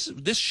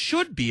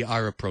should be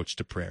our approach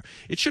to prayer.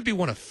 It should be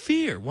one of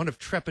fear, one of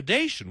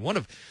trepidation, one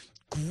of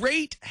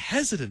great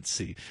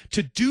hesitancy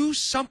to do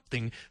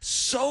something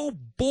so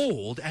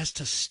bold as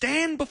to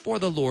stand before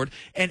the Lord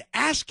and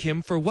ask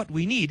him for what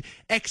we need,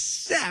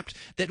 except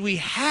that we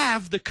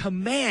have the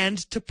command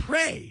to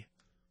pray.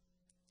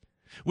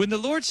 When the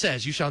Lord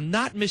says, you shall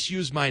not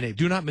misuse my name,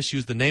 do not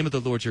misuse the name of the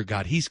Lord your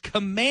God, he's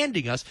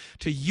commanding us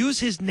to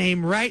use his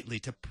name rightly,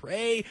 to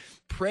pray,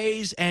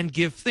 praise, and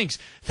give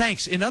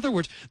thanks. In other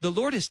words, the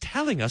Lord is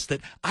telling us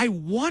that I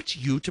want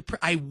you to pray.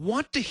 I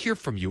want to hear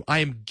from you. I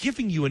am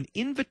giving you an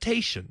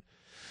invitation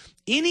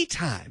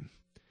anytime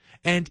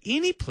and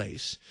any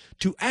place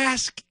to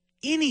ask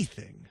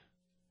anything,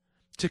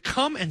 to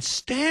come and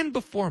stand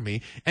before me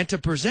and to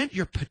present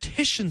your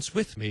petitions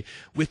with me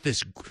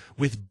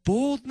with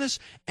boldness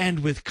and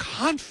with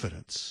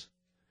confidence.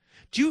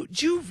 Do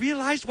you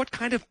realize what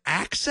kind of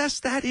access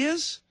that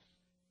is?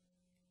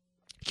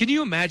 Can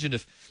you imagine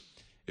if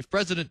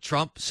President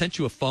Trump sent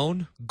you a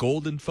phone,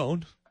 golden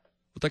phone,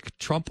 with like a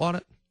Trump on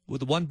it,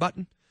 with one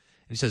button,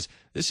 and he says,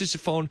 this is your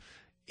phone,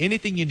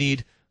 anything you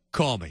need,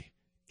 call me,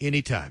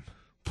 anytime.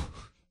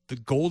 The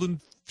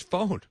golden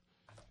phone.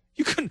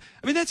 You couldn't,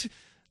 that's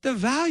the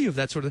value of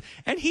that sort of thing.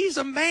 And he's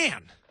a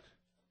man.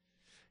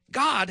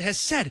 God has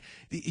said,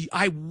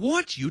 I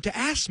want you to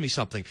ask me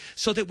something,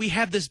 so that we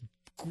have this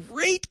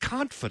great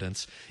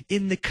confidence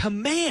in the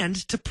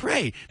command to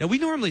pray. Now, we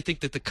normally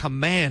think that the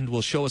command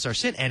will show us our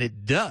sin, and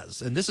it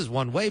does. And this is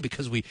one way,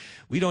 because we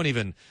don't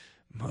even,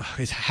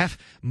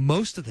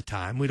 most of the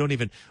time, we don't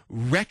even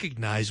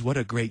recognize what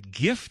a great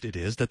gift it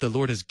is that the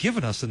Lord has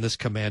given us in this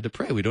command to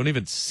pray. We don't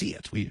even see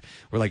it. We're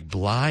like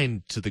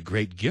blind to the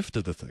great gift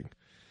of the thing.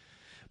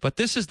 But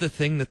this is the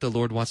thing that the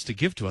Lord wants to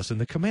give to us in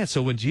the command.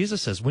 So when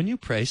Jesus says, when you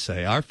pray,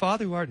 say, our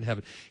Father who art in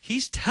heaven,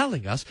 he's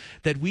telling us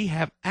that we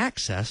have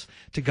access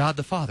to God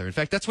the Father. In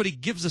fact, that's what he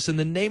gives us in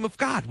the name of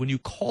God. When you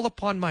call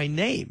upon my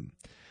name,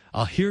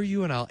 I'll hear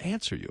you and I'll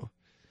answer you.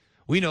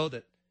 We know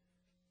that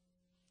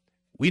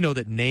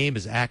name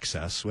is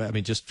access.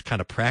 Just kind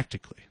of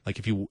practically. Like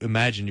if you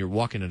imagine you're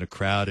walking in a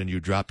crowd and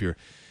you drop your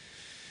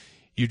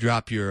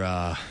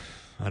I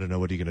don't know,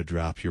 what are you going to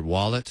drop? Your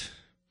wallet?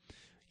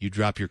 You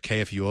drop your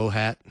KFUO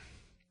hat.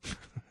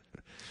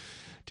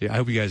 I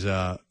hope you guys,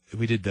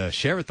 we did the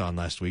Share-a-thon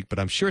last week, but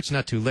I'm sure it's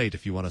not too late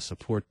if you want to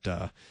support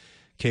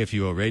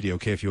KFUO Radio,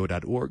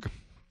 KFUO.org.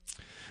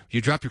 You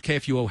drop your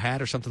KFUO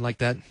hat or something like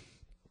that,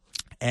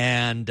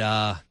 and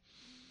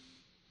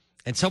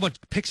someone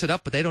picks it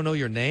up, but they don't know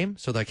your name.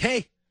 So they're like,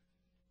 hey,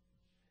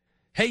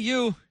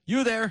 you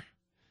there.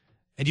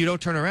 And you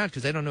don't turn around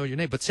because they don't know your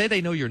name. But say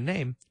they know your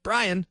name,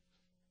 Brian.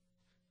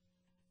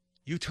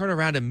 You turn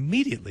around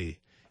immediately.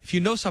 If you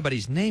know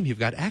somebody's name, you've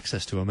got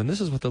access to him. And this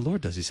is what the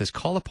Lord does. He says,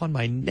 call upon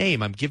my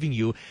name. I'm giving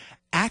you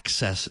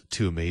access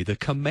to me. The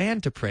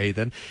command to pray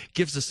then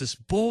gives us this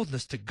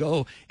boldness to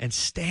go and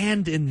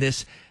stand in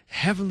this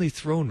heavenly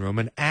throne room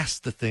and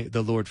ask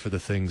the Lord for the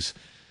things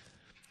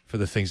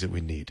that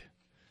we need.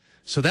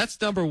 So that's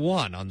number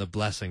one on the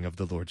blessing of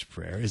the Lord's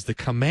Prayer, is the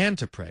command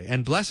to pray.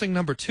 And blessing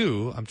number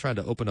two, I'm trying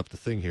to open up the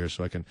thing here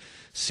so I can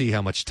see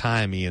how much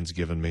time Ian's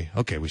given me.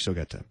 Okay, we still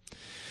got time.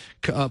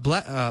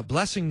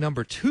 Blessing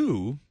number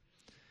two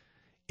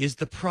is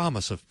the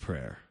promise of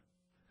prayer.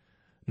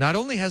 Not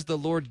only has the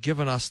Lord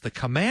given us the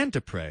command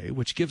to pray,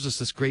 which gives us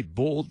this great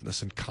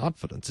boldness and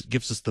confidence, it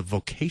gives us the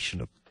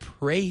vocation of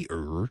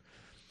prayer,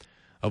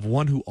 of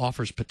one who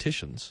offers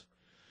petitions,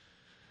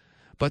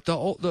 but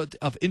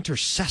of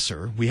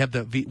intercessor. We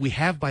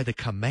have by the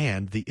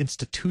command the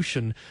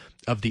institution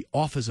of the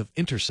office of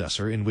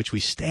intercessor, in which we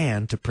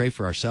stand to pray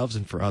for ourselves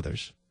and for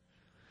others.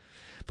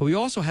 But we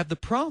also have the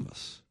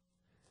promise,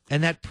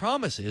 and that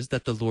promise is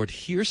that the Lord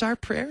hears our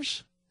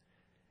prayers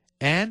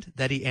and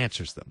that he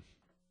answers them.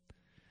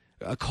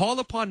 Call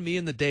upon me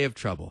in the day of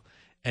trouble,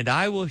 and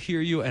I will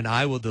hear you and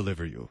I will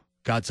deliver you,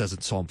 God says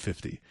in Psalm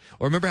 50.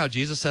 Or remember how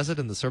Jesus says it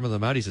in the Sermon on the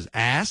Mount? He says,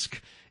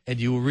 ask and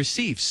you will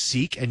receive,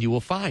 seek and you will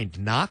find,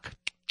 knock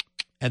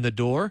and the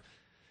door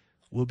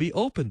will be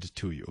opened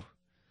to you.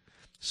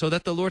 So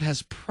that the Lord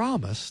has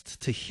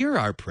promised to hear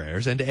our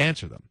prayers and to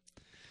answer them.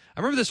 I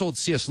remember this old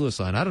C.S. Lewis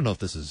line. I don't know if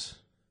this is,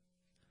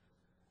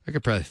 I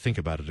could probably think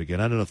about it again.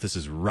 I don't know if this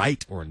is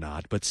right or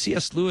not, but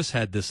C.S. Lewis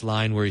had this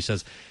line where he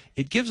says,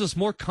 it gives us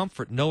more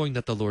comfort knowing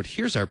that the Lord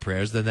hears our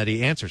prayers than that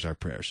he answers our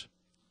prayers.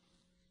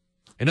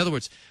 In other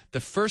words, the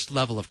first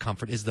level of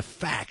comfort is the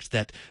fact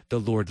that the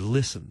Lord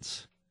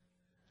listens.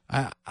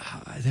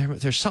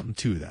 There's something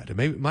to that.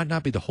 It might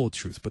not be the whole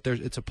truth, but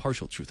it's a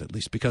partial truth at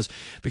least, because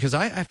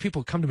I have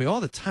people come to me all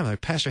the time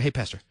like, Pastor,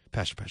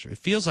 it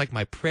feels like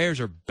my prayers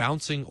are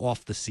bouncing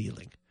off the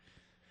ceiling.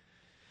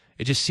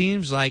 It just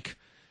seems like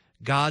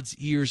God's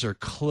ears are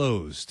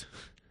closed,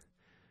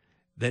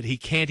 that he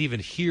can't even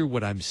hear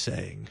what I'm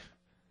saying.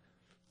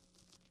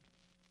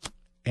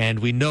 And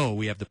we know,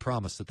 we have the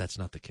promise that that's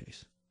not the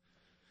case.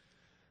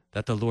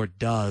 That the Lord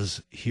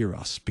does hear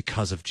us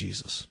because of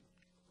Jesus.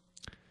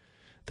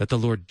 That the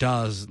Lord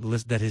does,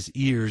 that his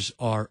ears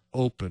are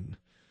open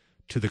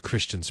to the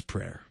Christian's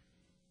prayer.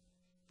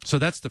 So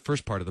that's the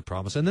first part of the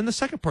promise. And then the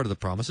second part of the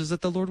promise is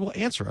that the Lord will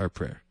answer our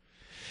prayer.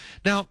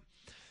 Now,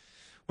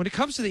 when it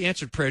comes to the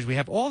answered prayers, we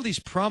have all these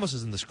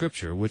promises in the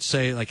Scripture which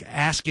say, like,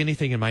 ask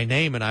anything in my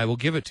name and I will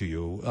give it to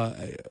you.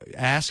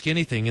 Ask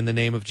anything in the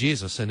name of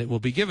Jesus and it will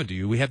be given to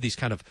you. We have these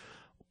kind of,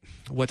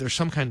 what are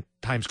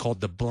sometimes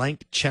called the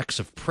blank checks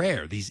of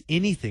prayer, these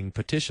anything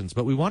petitions.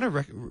 But we want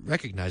to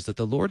recognize that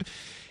the Lord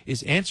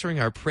is answering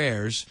our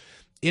prayers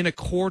in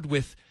accord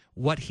with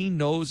what he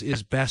knows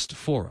is best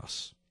for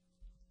us.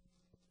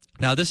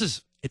 Now,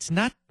 it's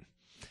not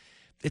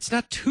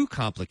too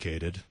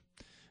complicated,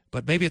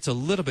 but maybe it's a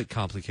little bit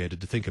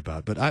complicated to think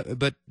about.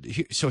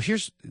 So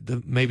here's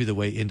maybe the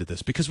way into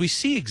this, because we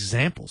see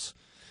examples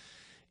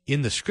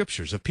in the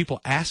Scriptures of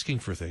people asking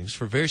for things,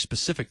 for very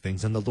specific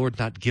things, and the Lord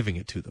not giving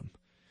it to them.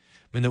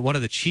 I mean, one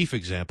of the chief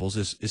examples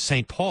is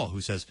St. Paul,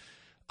 who says,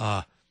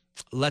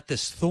 let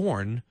this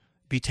thorn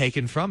be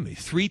taken from me.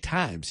 3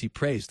 times he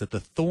prays that the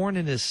thorn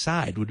in his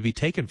side would be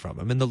taken from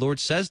him. And the Lord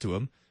says to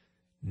him,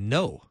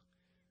 no,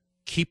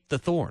 keep the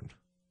thorn.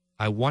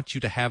 I want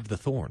you to have the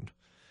thorn.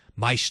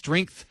 My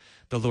strength,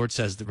 the Lord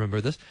says, remember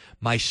this,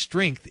 my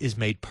strength is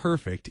made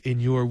perfect in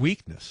your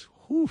weakness.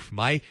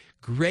 My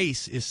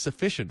grace is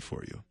sufficient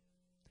for you.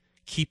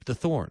 Keep the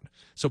thorn.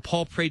 So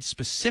Paul prayed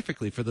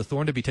specifically for the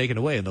thorn to be taken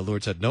away, and the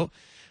Lord said, no,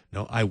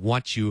 I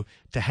want you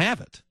to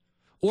have it.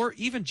 Or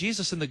even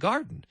Jesus in the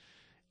garden,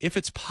 if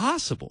it's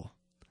possible,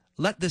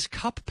 let this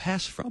cup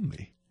pass from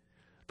me,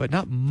 but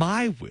not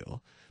my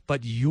will,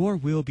 but your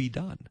will be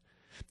done.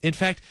 In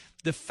fact,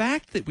 the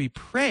fact that we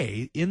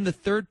pray in the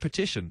third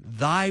petition,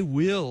 thy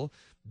will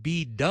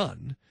be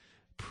done,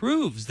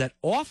 proves that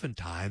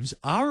oftentimes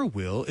our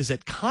will is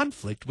at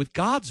conflict with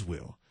God's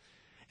will.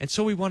 And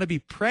so we want to be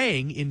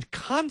praying in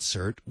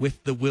concert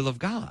with the will of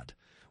God.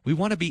 We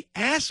want to be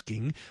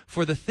asking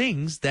for the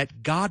things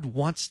that God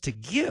wants to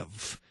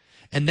give.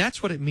 And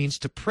that's what it means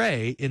to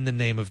pray in the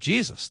name of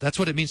Jesus. That's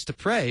what it means to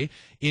pray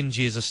in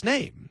Jesus'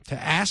 name, to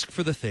ask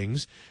for the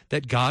things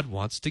that God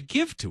wants to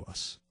give to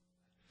us.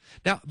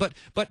 Now, but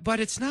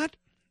it's not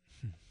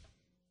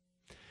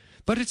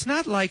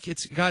like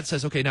God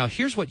says, okay, now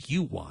here's what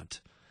you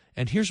want,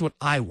 and here's what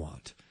I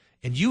want.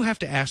 And you have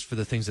to ask for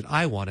the things that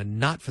I want and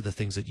not for the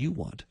things that you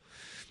want.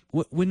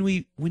 When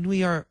we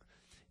are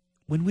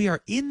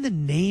in the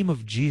name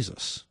of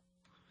Jesus,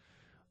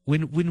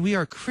 when we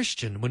are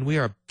Christian, when we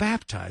are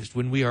baptized,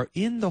 when we are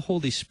in the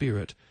Holy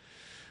Spirit,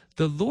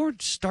 the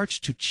Lord starts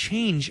to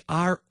change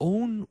our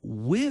own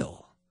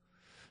will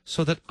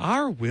so that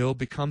our will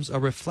becomes a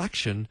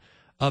reflection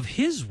of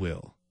his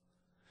will,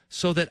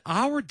 so that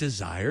our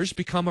desires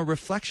become a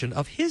reflection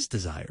of his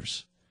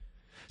desires,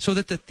 so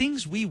that the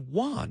things we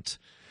want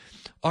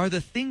are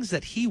the things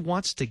that he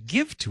wants to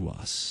give to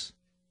us.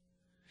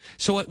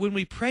 So when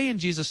we pray in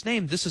Jesus'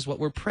 name, this is what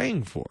we're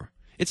praying for.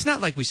 It's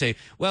not like we say,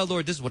 well,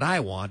 Lord, this is what I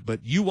want,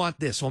 but you want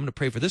this, so I'm going to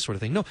pray for this sort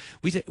of thing. No,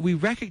 we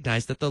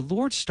recognize that the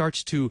Lord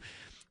starts to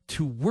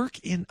work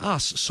in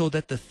us so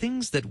that the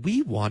things that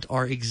we want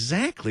are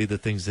exactly the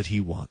things that he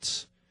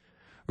wants.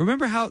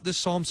 Remember how this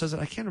psalm says it?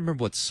 I can't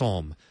remember what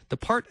psalm. The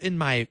part in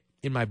my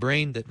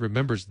brain that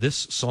remembers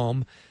this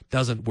psalm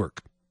doesn't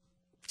work.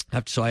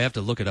 So I have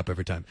to look it up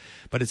every time.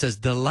 But it says,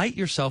 delight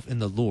yourself in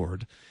the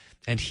Lord,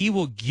 and he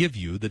will give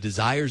you the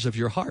desires of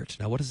your heart.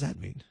 Now, what does that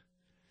mean?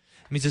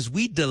 It means as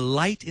we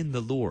delight in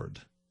the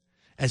Lord,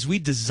 as we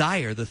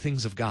desire the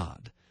things of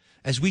God,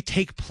 as we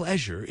take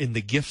pleasure in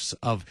the gifts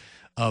of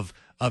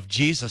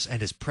Jesus and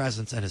his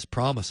presence and his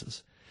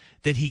promises,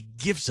 then he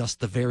gives us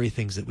the very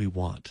things that we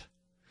want.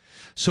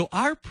 So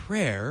our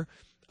prayer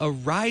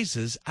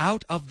arises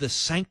out of the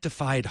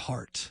sanctified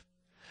heart.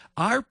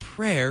 Our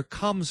prayer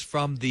comes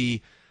from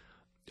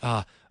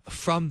our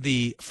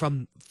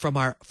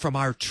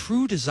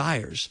true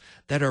desires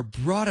that are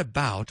brought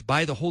about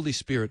by the Holy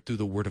Spirit through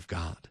the Word of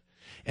God.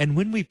 And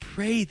when we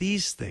pray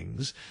these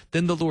things,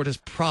 then the Lord has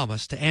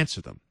promised to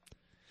answer them.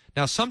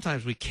 Now,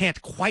 sometimes we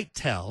can't quite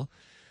tell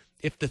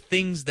if the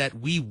things that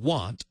we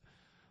want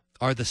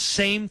are the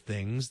same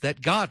things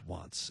that God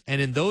wants.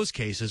 And in those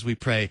cases, we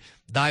pray,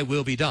 thy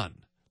will be done.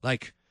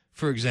 Like,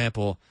 for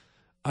example,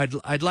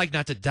 I'd like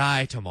not to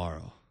die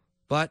tomorrow,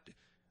 but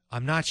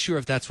I'm not sure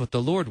if that's what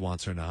the Lord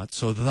wants or not,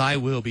 so thy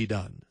will be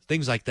done.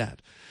 Things like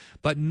that.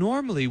 But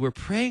normally we're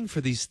praying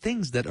for these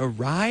things that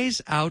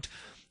arise out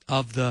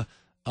of the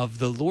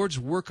Lord's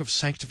work of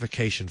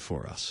sanctification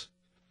for us.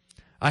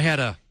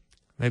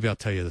 Maybe I'll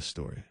tell you the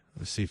story.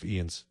 Let's see if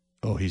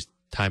he's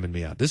timing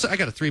me out. I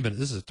got a 3 minute.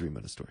 This is a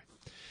 3-minute story.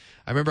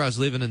 I remember I was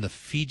living in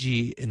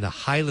the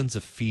highlands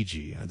of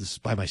Fiji. This is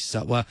by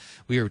myself. Well,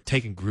 we were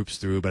taking groups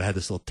through, but I had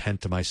this little tent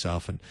to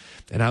myself, and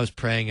I was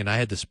praying, and I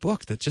had this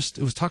book that it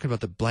was talking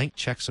about the blank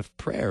checks of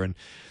prayer, and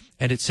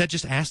it said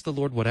just ask the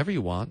Lord whatever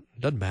you want,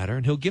 doesn't matter,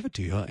 and he'll give it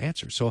to you, he'll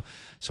answer. So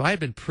I had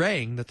been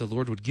praying that the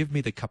Lord would give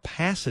me the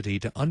capacity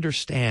to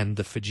understand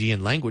the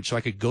Fijian language so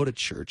I could go to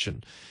church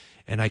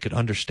and I could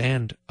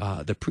understand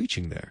the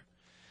preaching there.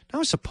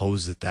 Now I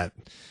suppose that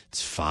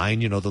it's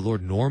fine. The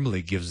Lord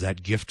normally gives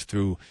that gift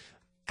through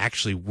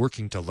actually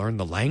working to learn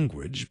the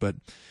language, but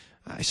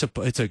I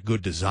suppose it's a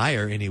good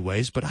desire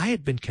anyways. But I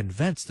had been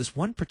convinced this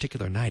one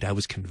particular night, I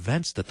was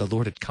convinced that the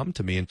Lord had come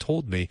to me and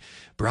told me,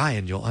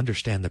 Brian, you'll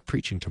understand the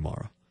preaching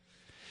tomorrow.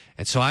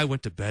 And so I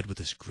went to bed with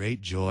this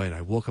great joy, and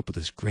I woke up with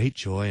this great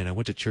joy, and I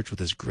went to church with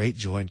this great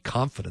joy and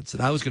confidence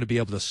that I was going to be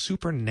able to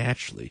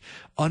supernaturally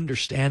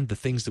understand the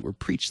things that were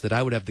preached, that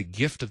I would have the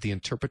gift of the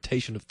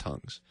interpretation of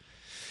tongues.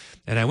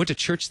 And I went to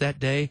church that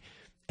day,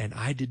 and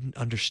I didn't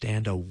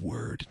understand a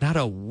word, not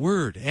a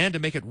word. And to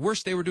make it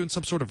worse, they were doing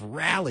some sort of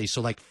rally.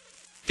 So like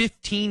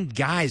 15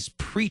 guys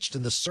preached,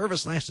 and the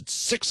service lasted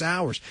 6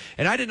 hours,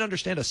 and I didn't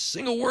understand a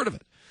single word of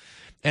it.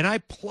 And I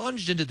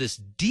plunged into this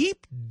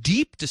deep,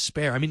 deep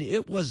despair. I mean,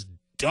 it was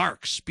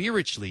dark,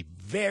 spiritually,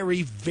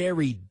 very,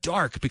 very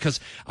dark, because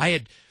I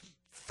had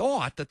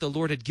thought that the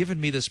Lord had given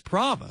me this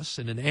promise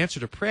in an answer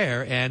to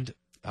prayer, and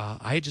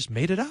I had just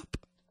made it up.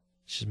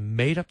 Just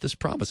made up this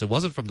promise. It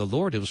wasn't from the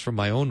Lord. It was from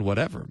my own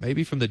whatever.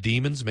 Maybe from the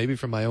demons, maybe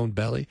from my own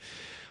belly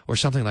or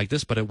something like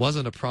this, but it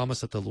wasn't a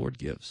promise that the Lord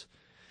gives.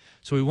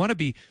 So we want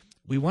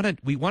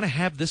to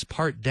have this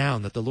part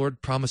down, that the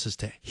Lord promises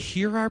to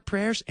hear our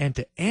prayers and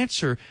to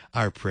answer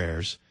our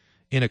prayers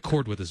in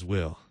accord with his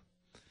will.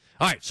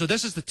 All right, so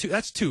this is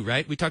that's 2,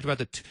 right? We're talking about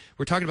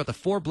the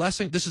 4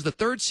 blessings. This is the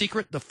third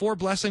secret, the 4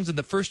 blessings, and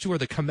the first 2 are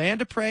the command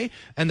to pray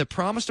and the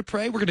promise to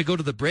pray. We're going to go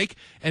to the break,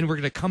 and we're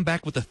going to come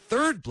back with the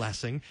third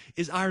blessing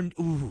is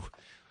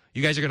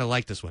you guys are going to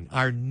like this one,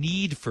 our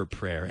need for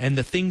prayer and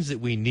the things that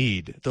we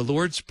need. The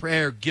Lord's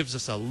Prayer gives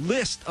us a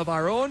list of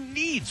our own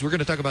needs. We're going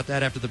to talk about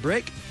that after the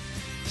break.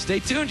 Stay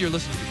tuned. You're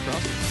listening to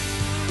Crossword.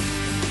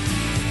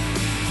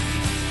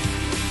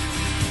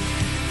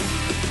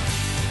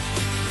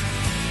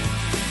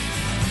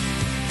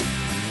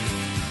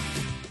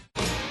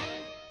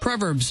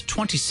 Proverbs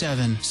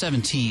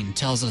 27:17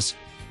 tells us,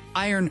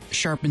 iron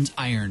sharpens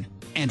iron,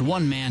 and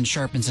one man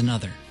sharpens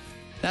another.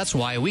 That's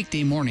why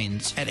weekday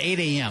mornings at 8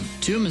 a.m.,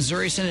 2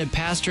 Missouri Synod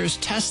pastors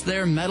test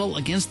their mettle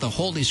against the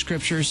Holy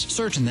Scriptures,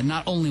 certain that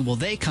not only will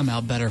they come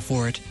out better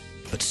for it,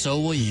 but so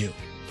will you.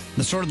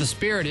 The sword of the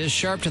Spirit is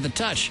sharp to the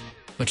touch,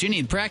 but you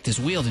need practice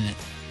wielding it.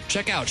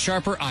 Check out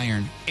Sharper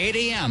Iron, 8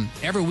 a.m.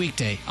 every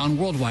weekday on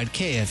Worldwide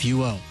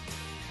KFUO.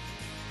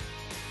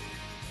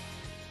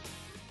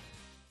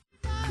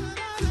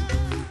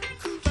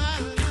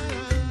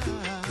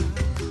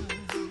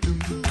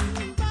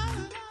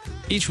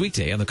 Each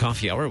weekday on the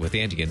Coffee Hour with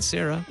Andy and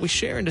Sarah, we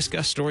share and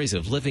discuss stories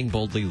of living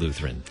boldly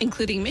Lutheran,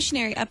 including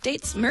missionary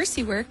updates,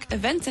 mercy work,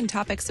 events and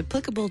topics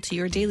applicable to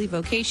your daily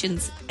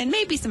vocations, and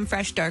maybe some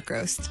fresh dark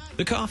roast.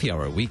 The Coffee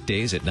Hour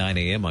weekdays at 9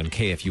 a.m. on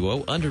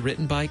KFUO,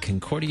 underwritten by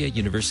Concordia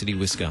University,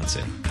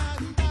 Wisconsin.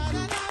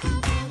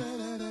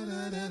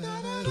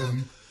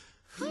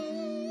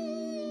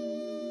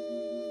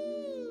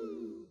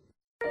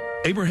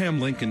 Abraham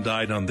Lincoln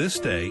died on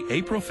this day,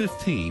 April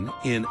 15,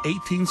 in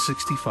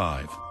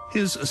 1865.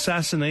 His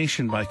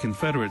assassination by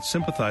Confederate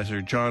sympathizer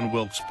John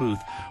Wilkes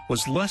Booth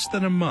was less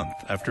than a month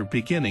after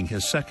beginning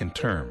his second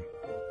term.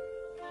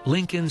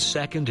 Lincoln's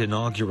second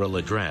inaugural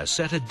address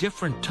set a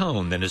different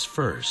tone than his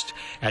first.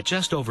 At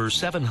just over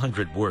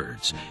 700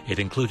 words, it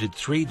included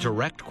 3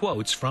 direct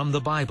quotes from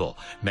the Bible,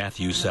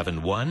 Matthew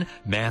 7:1,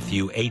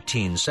 Matthew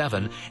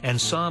 18:7,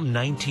 and Psalm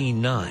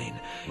 19:9,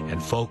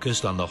 and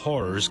focused on the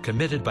horrors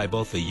committed by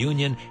both the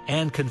Union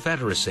and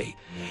Confederacy,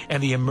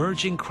 and the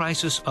emerging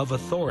crisis of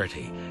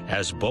authority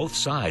as both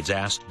sides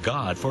asked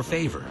God for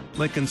favor.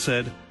 Lincoln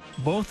said,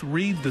 "Both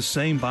read the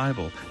same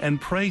Bible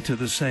and pray to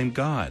the same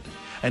God,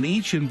 and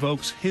each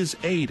invokes his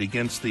aid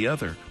against the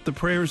other. The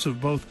prayers of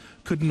both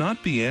could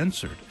not be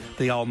answered.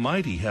 The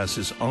Almighty has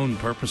his own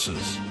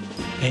purposes."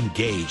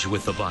 Engage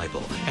with the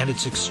Bible and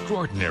its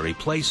extraordinary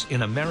place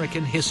in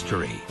American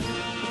history.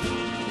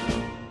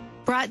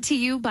 Brought to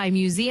you by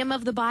Museum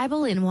of the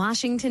Bible in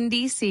Washington,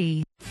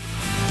 D.C.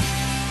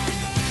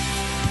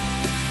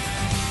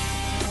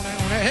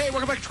 Hey,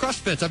 welcome back to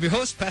CrossFit. I'm your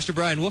host, Pastor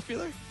Brian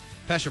Wolfmueller,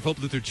 pastor of Hope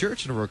Lutheran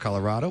Church in Aurora,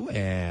 Colorado,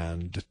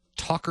 and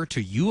talker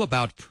to you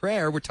about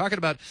prayer. We're talking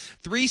about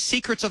 3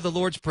 secrets of the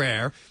Lord's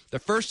Prayer. The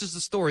first is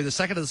the story, the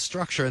second is the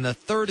structure, and the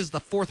third is the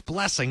 4th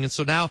blessing. And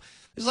so now,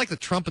 this is like the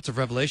trumpets of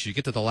Revelation. You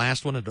get to the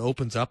last one, and it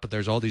opens up, but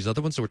there's all these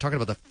other ones. So we're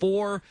talking about the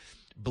 4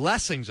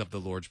 blessings of the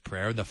Lord's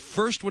Prayer. And the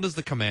first one is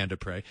the command to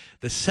pray.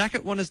 The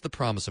second one is the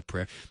promise of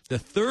prayer. The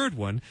third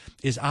one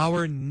is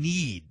our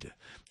need.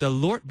 The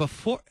Lord,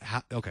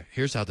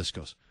 here's how this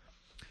goes.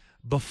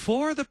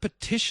 Before the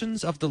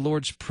petitions of the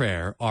Lord's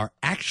Prayer are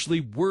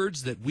actually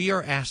words that we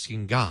are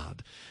asking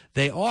God,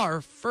 they are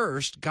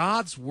first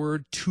God's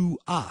word to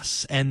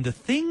us. And the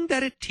thing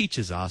that it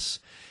teaches us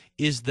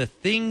is the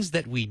things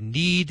that we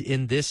need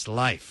in this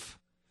life.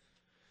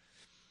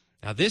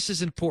 Now, this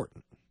is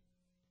important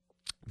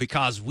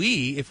because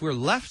if we're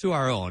left to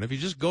our own, if you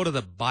just go to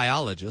the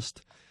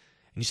biologist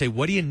and you say,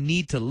 what do you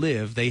need to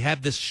live? They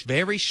have this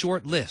very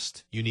short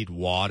list. You need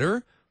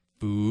water,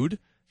 food,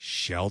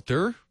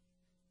 shelter.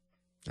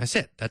 That's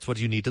it. That's what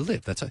you need to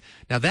live.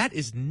 Now, that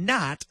is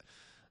not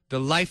the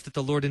life that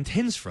the Lord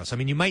intends for us. I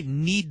mean, you might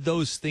need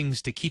those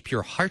things to keep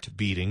your heart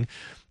beating,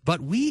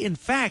 but we, in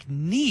fact,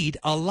 need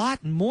a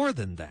lot more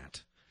than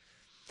that.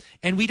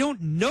 And we don't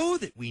know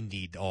that we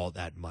need all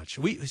that much.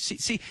 We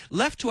see,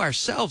 left to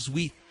ourselves,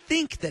 we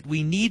think that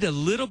we need a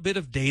little bit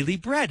of daily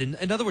bread.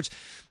 In other words,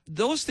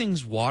 those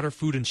things, water,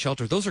 food, and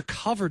shelter, those are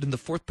covered in the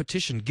 4th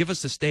petition, give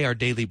us this day our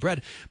daily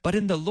bread. But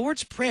in the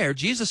Lord's Prayer,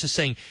 Jesus is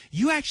saying,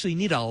 you actually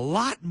need a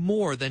lot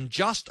more than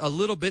just a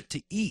little bit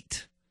to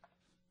eat.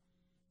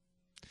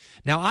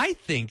 Now, I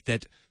think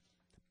that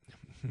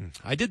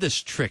I did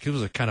this trick. It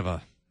was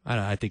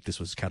I think this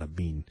was kind of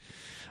mean.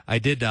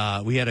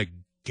 We had a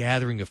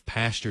gathering of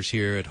pastors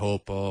here at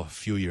Hope a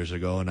few years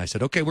ago, and I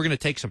said, okay, we're going to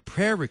take some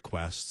prayer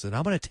requests, and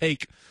I'm going to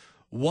take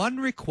one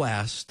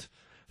request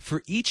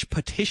for each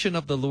petition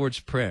of the Lord's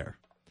Prayer.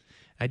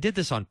 I did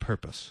this on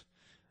purpose.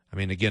 I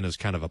mean, again, it's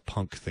kind of a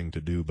punk thing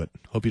to do, but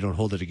hope you don't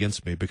hold it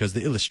against me because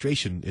the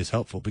illustration is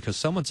helpful. Because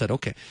someone said,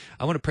 okay,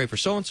 I want to pray for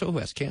so-and-so who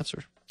has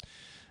cancer.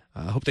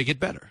 I hope they get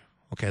better.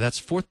 Okay,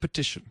 that's 4th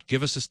petition.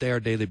 Give us this day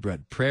our daily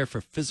bread. Prayer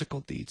for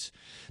physical needs.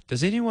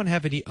 Does anyone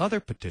have any other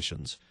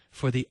petitions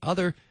for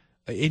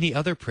any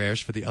other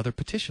prayers for the other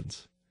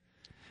petitions?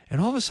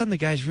 And all of a sudden the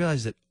guys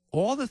realized that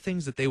all the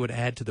things that they would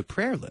add to the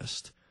prayer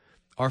list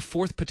are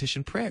 4th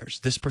petition prayers.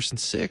 This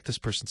person's sick, this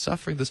person's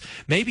suffering, this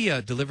maybe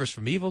deliver us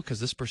from evil because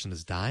this person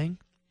is dying.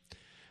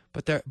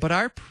 But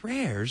our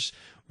prayers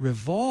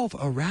revolve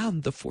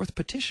around the 4th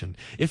petition.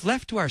 If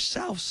left to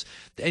ourselves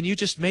and you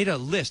just made a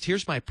list,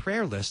 here's my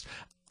prayer list,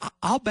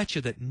 I'll bet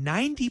you that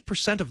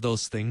 90% of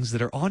those things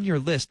that are on your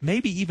list,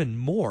 maybe even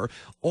more,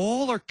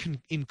 all are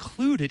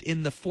included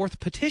in the 4th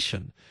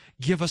petition.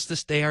 Give us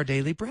this day our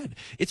daily bread.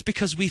 It's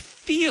because we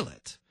feel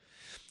it.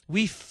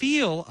 We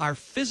feel our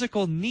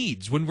physical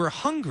needs. When we're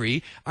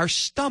hungry, our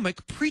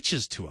stomach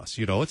preaches to us.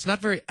 You know, it's not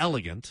very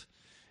elegant.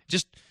 It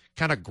just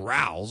kind of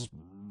growls.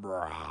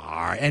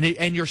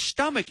 And your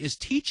stomach is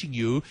teaching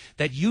you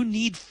that you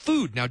need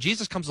food. Now,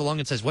 Jesus comes along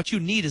and says, what you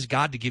need is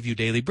God to give you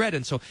daily bread.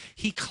 And so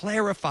he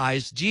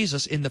clarifies,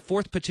 Jesus in the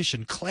 4th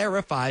petition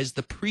clarifies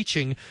the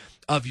preaching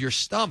of your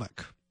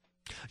stomach.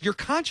 Your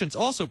conscience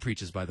also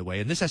preaches, by the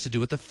way, and this has to do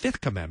with the 5th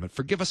commandment,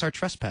 forgive us our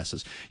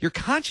trespasses. Your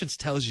conscience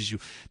tells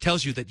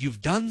you that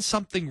you've done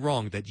something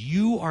wrong, that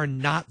you are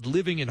not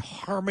living in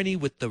harmony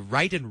with the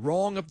right and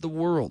wrong of the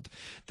world,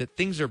 that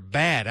things are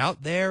bad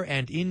out there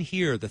and in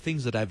here, the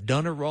things that I've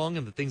done are wrong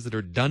and the things that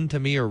are done to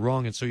me are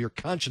wrong, and so your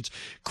conscience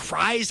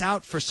cries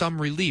out for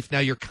some relief. Now,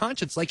 your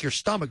conscience, like your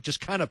stomach,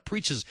 just kind of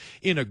preaches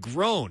in a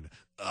groan.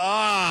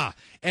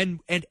 And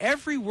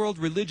every world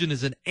religion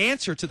is an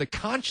answer to the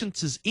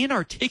conscience's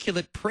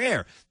inarticulate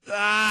prayer.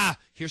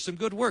 Here's some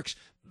good works.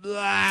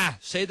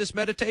 Say this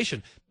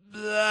meditation.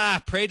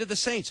 Pray to the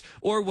saints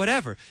or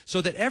whatever.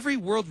 So that every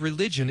world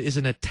religion is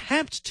an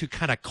attempt to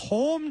kind of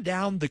calm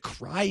down the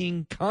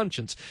crying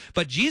conscience.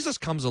 But Jesus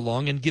comes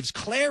along and gives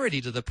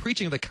clarity to the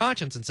preaching of the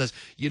conscience and says,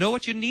 you know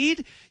what you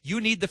need? You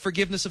need the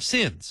forgiveness of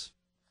sins.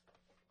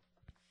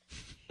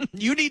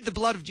 You need the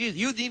blood of Jesus.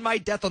 You need my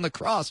death on the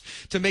cross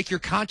to make your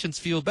conscience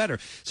feel better.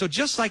 So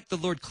just like the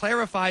Lord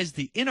clarifies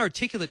the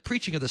inarticulate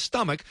preaching of the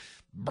stomach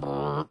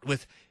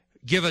with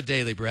give a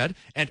daily bread,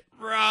 and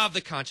of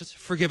the conscience,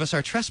 forgive us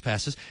our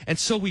trespasses. And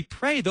so we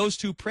pray those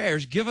two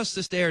prayers, give us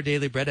this day our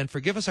daily bread and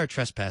forgive us our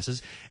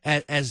trespasses,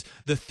 as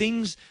the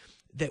things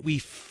that we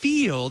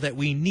feel that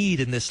we need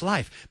in this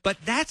life. But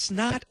that's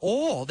not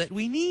all that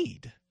we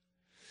need.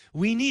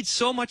 We need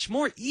so much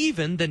more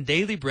even than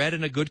daily bread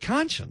and a good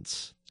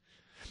conscience.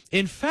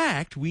 In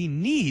fact, we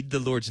need the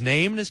Lord's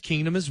name and his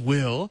kingdom, his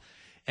will,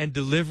 and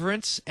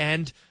deliverance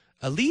and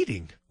a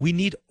leading. We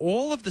need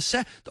all of the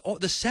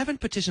seven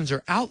petitions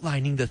are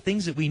outlining the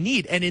things that we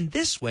need. And in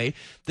this way,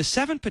 the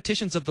seven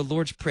petitions of the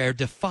Lord's Prayer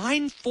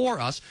define for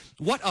us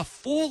what a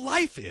full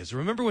life is.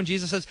 Remember when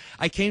Jesus says,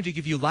 I came to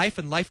give you life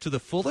and life to the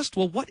fullest?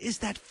 Well, what is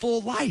that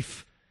full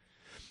life?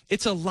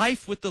 It's a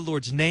life with the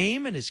Lord's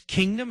name and his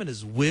kingdom and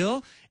his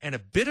will and a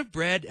bit of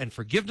bread and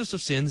forgiveness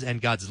of sins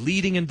and God's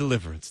leading and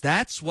deliverance.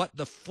 That's what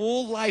the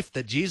full life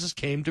that Jesus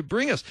came to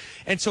bring us.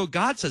 And so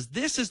God says,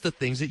 this is the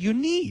things that you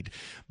need.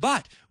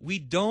 But we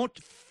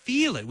don't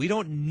feel it. We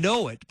don't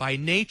know it by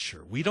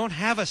nature. We don't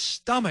have a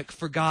stomach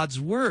for God's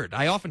word.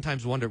 I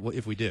oftentimes wonder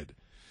if we did.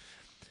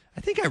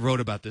 I think I wrote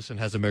about this in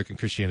Has American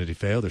Christianity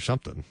Failed or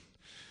something.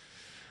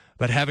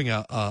 But having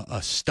a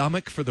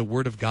stomach for the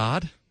word of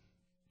God.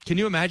 Can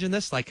you imagine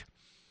this? Like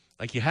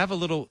you have a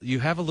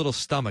little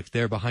stomach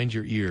there behind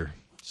your ear.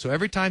 So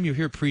every time you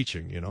hear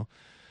preaching,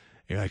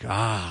 you're like,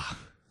 I'm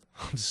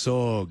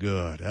so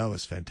good. That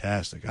was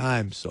fantastic.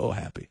 I'm so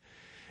happy.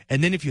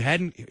 And then if you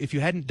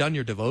hadn't done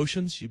your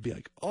devotions, you'd be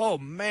like, oh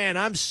man,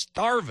 I'm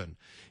starving.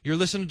 You're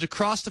listening to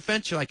Cross the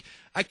Fence, you're like,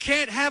 I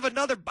can't have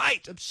another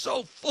bite. I'm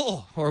so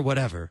full, or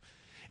whatever.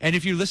 And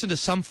if you listen to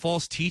some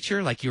false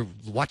teacher, like you're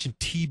watching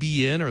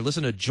TBN or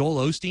listen to Joel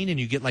Osteen and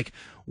you get like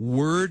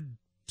word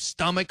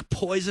stomach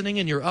poisoning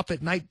and you're up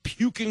at night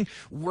puking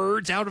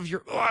words out of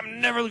your, I'm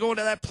never going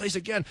to that place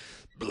again.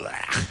 Blah.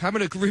 I'm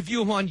going to review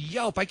them on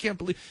Yelp. I can't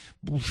believe.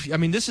 I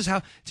mean, this is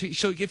how.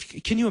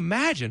 Can you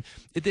imagine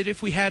that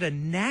if we had a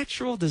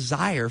natural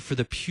desire for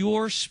the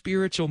pure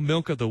spiritual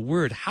milk of the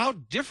word, how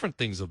different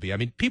things will be? I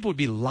mean, people would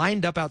be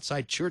lined up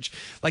outside church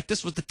like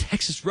this was the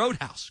Texas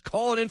Roadhouse,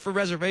 calling in for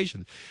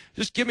reservations.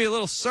 Just give me a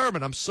little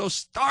sermon. I'm so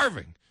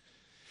starving.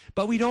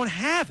 But we don't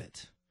have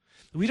it.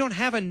 We don't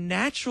have a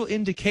natural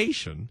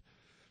indication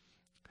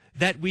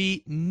that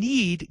we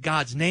need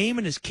God's name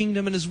and his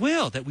kingdom and his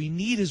will, that we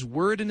need his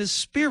word and his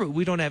spirit.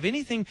 We don't have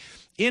anything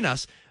in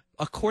us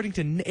according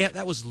to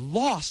that was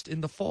lost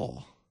in the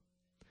fall.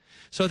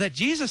 So that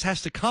Jesus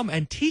has to come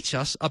and teach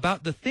us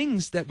about the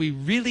things that we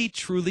really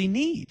truly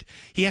need.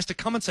 He has to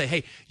come and say,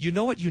 hey, you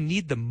know what you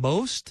need the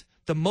most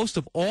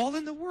of all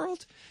in the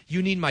world?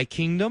 You need my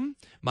kingdom,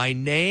 my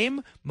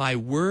name, my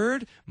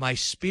word, my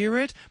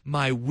spirit,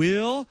 my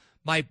will,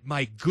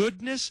 my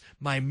goodness,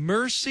 my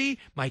mercy,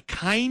 my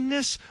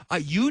kindness.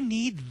 You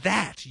need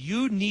that.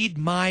 You need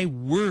my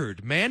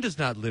word. Man does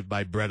not live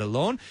by bread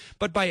alone,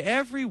 but by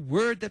every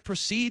word that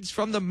proceeds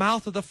from the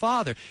mouth of the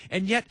Father.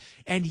 And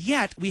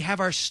yet we have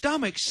our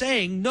stomach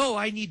saying, no,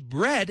 I need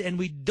bread, and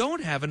we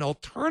don't have an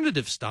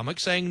alternative stomach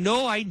saying,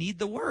 no, I need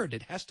the word.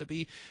 It has to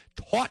be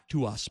taught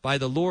to us by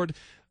the Lord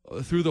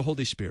through the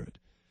Holy Spirit.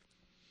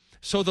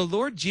 So the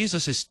Lord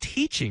Jesus is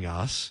teaching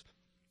us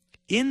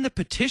in the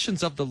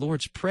petitions of the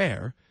Lord's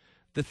Prayer,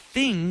 the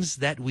things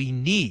that we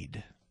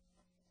need.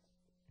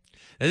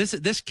 Now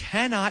this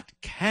cannot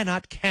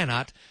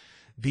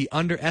be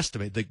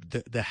underestimated,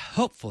 the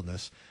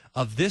helpfulness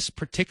of this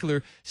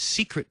particular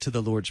secret to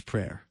the Lord's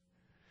Prayer.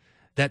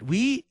 That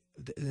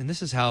and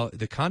this is how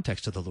the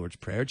context of the Lord's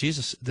Prayer,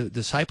 the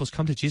disciples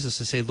come to Jesus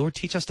and say, Lord,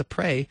 teach us to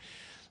pray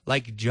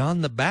like John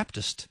the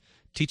Baptist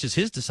teaches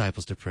his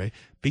disciples to pray,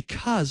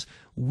 because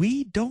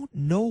we don't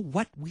know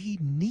what we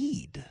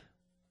need.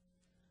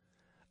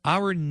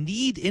 Our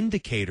need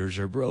indicators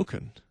are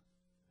broken.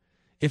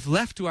 If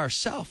left to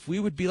ourselves, we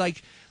would be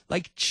like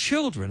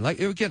children. Like,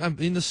 again,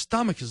 the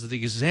stomach is the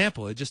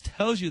example. It just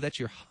tells you that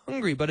you're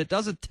hungry, but it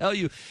doesn't tell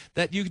you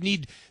that you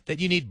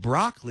need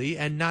broccoli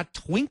and not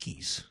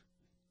Twinkies.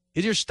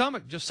 Your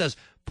stomach just says,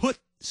 put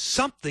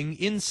something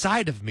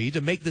inside of me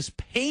to make this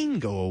pain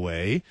go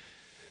away.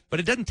 But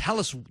it doesn't tell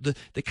us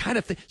the kind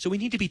of thing. So we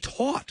need to be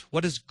taught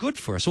what is good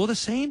for us. Well, the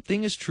same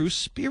thing is true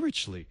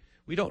spiritually.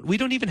 We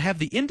don't even have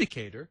the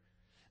indicator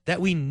that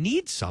we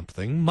need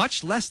something,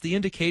 much less the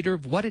indicator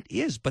of what it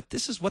is. But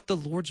this is what the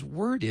Lord's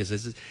word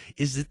is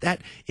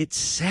that it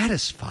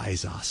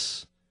satisfies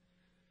us.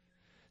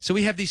 So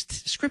we have these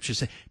scriptures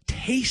say,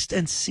 taste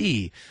and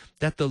see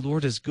that the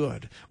Lord is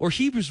good. Or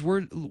Hebrews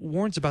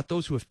warns about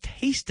those who have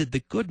tasted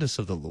the goodness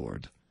of the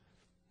Lord.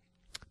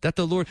 That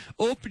the Lord,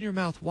 open your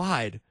mouth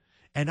wide,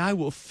 and I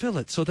will fill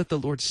it, so that the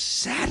Lord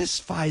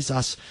satisfies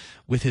us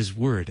with his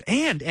word.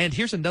 And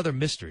here's another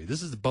mystery.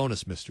 This is the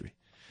bonus mystery.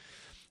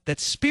 That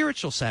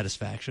spiritual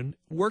satisfaction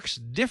works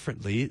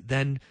differently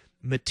than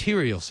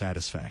material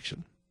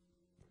satisfaction.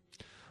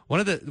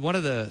 One of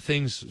the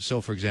things, so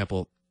for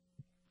example,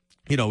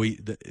 You know,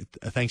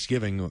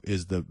 Thanksgiving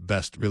is the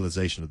best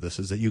realization of this,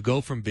 is that you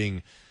go from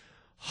being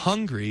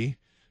hungry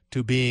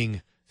to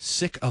being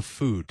sick of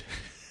food.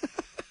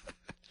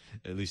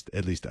 At least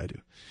I do.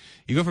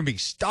 You go from being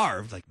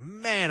starved, like,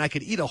 man, I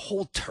could eat a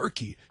whole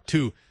turkey,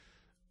 to,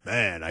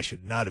 man, I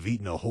should not have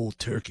eaten a whole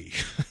turkey.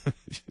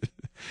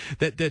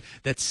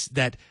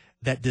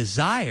 That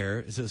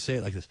desire, so say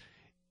it like this,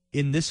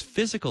 in this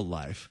physical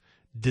life,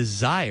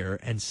 desire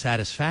and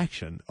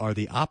satisfaction are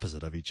the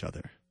opposite of each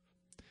other.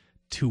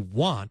 To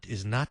want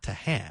is not to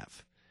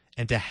have,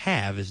 and to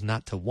have is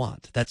not to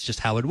want. That's just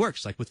how it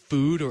works, like with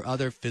food or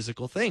other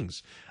physical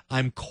things.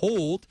 I'm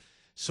cold,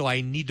 so I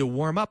need to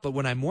warm up, but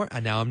when I'm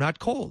now I'm not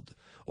cold.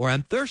 Or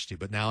I'm thirsty,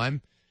 but now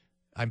I'm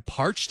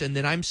parched, and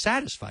then I'm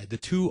satisfied. The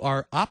two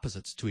are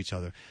opposites to each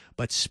other.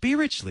 But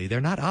spiritually,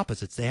 they're not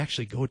opposites. They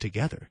actually go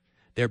together.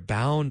 They're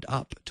bound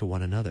up to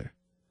one another.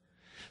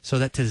 So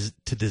that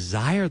to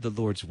desire the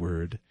Lord's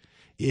word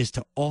is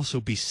to also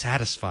be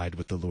satisfied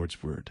with the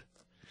Lord's word.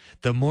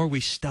 The more we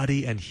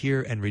study and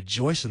hear and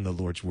rejoice in the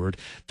Lord's word,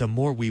 the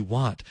more we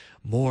want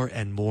more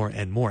and more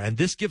and more. And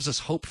this gives us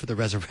hope for the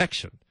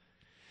resurrection.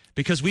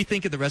 Because we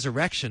think in the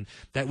resurrection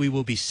that we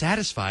will be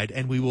satisfied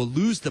and we will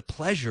lose the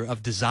pleasure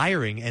of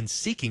desiring and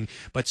seeking.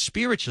 But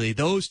spiritually,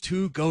 those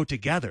two go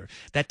together.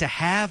 That to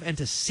have and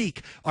to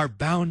seek are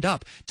bound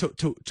up.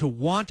 To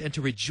want and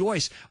to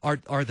rejoice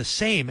are the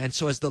same. And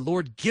so as the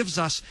Lord gives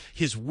us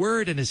his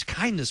word and his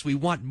kindness, we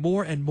want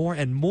more and more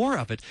and more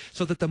of it.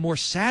 So that the more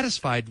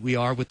satisfied we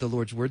are with the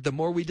Lord's word, the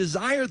more we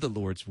desire the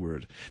Lord's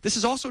word. This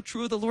is also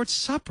true of the Lord's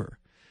Supper.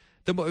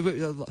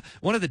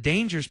 One of the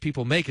dangers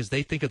people make is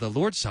they think of the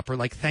Lord's Supper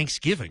like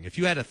Thanksgiving. If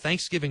you had a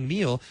Thanksgiving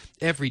meal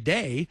every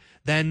day,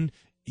 then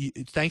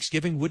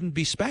Thanksgiving wouldn't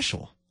be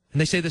special.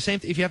 And they say the same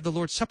thing, if you have the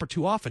Lord's Supper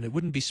too often, it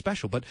wouldn't be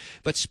special. But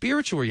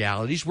spiritual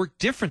realities work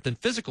different than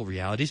physical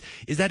realities,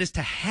 is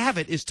to have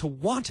it is to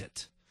want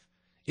it.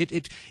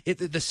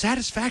 The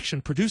satisfaction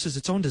produces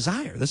its own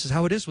desire. This is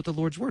how it is with the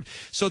Lord's Word.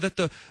 So that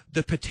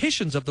the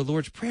petitions of the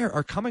Lord's Prayer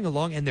are coming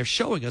along and they're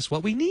showing us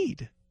what we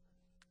need.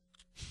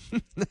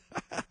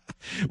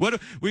 What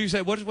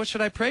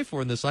should I pray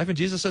for in this life? And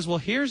Jesus says,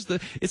 well,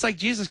 it's like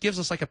Jesus gives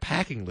us like a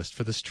packing list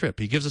for this trip.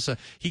 He gives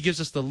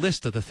us the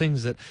list of the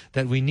things that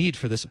we need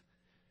for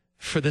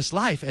this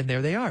life, and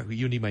there they are.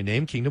 You need my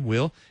name, kingdom,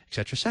 will,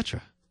 etc.,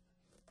 etc.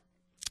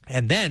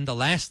 And then the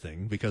last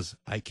thing, because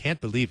I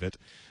can't believe it,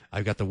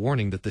 I've got the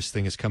warning that this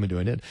thing is coming to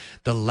an end.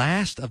 The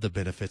last of the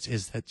benefits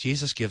is that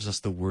Jesus gives us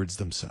the words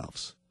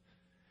themselves.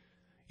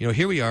 You know,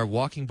 here we are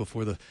walking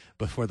before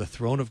the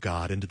throne of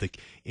God into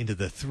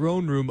the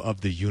throne room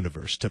of the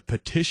universe to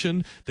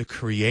petition the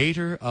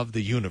creator of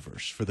the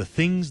universe for the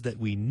things that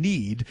we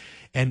need,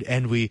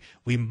 and we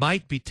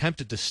might be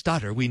tempted to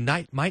stutter. We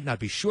might not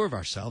be sure of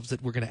ourselves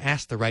that we're going to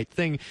ask the right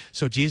thing.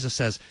 So Jesus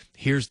says,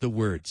 here's the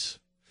words.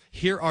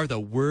 Here are the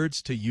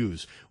words to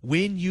use.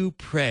 When you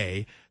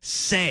pray,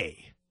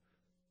 say,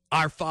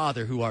 Our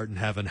Father who art in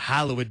heaven,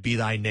 hallowed be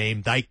thy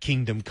name, thy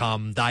kingdom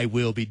come, thy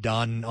will be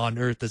done on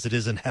earth as it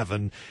is in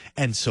heaven,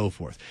 and so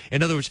forth.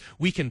 In other words,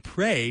 we can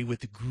pray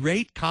with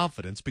great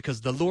confidence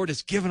because the Lord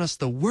has given us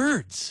the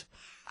words.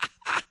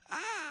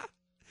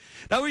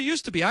 Now, we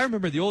used to be, I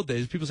remember the old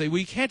days, people say, well,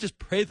 you can't just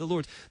pray the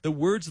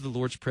words of the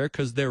Lord's Prayer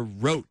because they're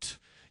rote.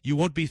 You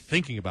won't be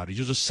thinking about it.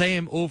 You'll just say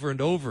them over and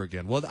over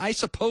again. Well, I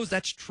suppose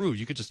that's true.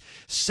 You could just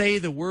say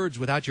the words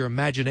without your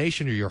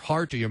imagination or your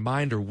heart or your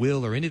mind or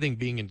will or anything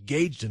being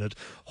engaged in it.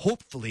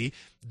 Hopefully,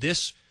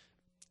 this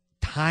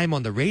time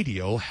on the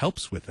radio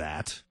helps with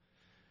that.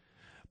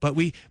 But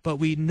we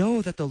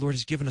know that the Lord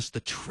has given us the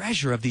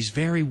treasure of these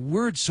very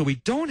words, so we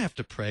don't have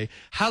to pray,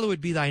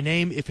 hallowed be thy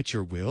name, if it's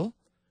your will,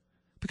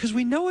 because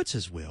we know it's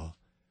his will.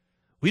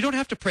 We don't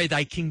have to pray,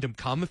 thy kingdom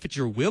come, if it's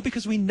your will,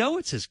 because we know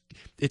it's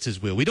his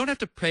will. We don't have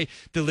to pray,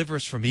 deliver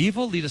us from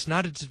evil, lead us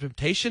not into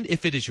temptation,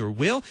 if it is your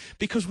will,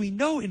 because we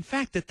know, in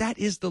fact, that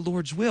is the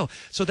Lord's will.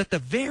 So that the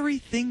very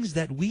things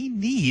that we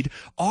need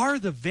are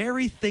the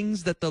very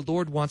things that the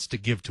Lord wants to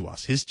give to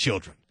us, his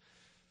children.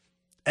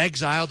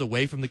 Exiled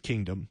away from the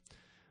kingdom,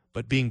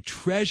 but being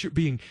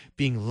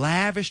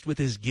lavished with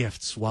his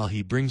gifts while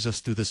he brings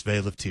us through this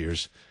vale of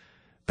tears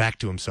back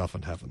to himself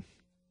in heaven.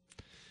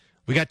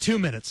 We got 2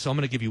 minutes, so I'm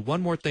going to give you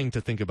one more thing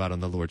to think about on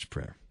the Lord's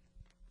Prayer.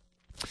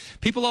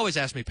 People always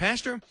ask me,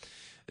 Pastor,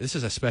 this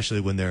is especially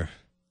when they're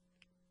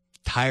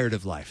tired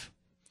of life.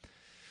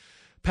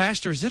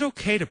 Pastor, is it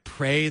okay to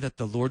pray that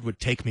the Lord would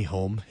take me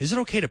home? Is it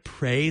okay to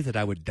pray that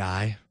I would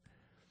die?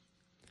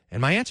 And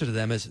my answer to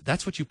them is,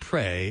 that's what you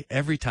pray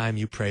every time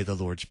you pray the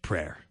Lord's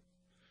Prayer.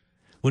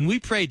 When we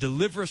pray,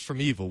 deliver us from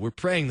evil, we're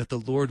praying that the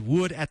Lord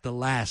would at the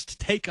last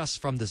take us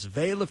from this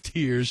vale of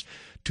tears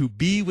to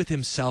be with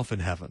himself in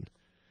heaven.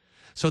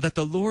 So that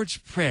the Lord's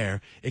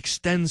Prayer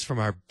extends from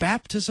our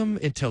baptism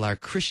until our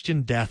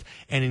Christian death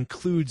and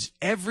includes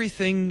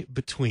everything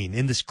between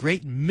in this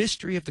great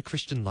mystery of the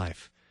Christian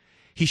life.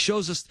 He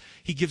gives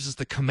us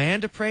the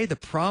command to pray, the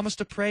promise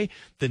to pray,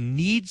 the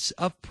needs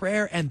of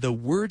prayer, and the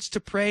words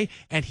to pray,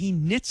 and he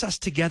knits us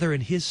together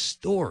in his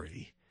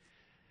story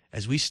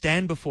as we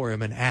stand before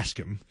him and ask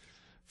him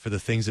for the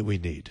things that we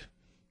need.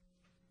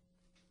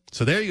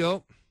 So there you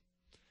go.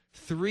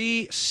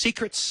 3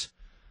 secrets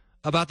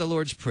about the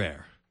Lord's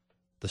Prayer.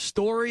 The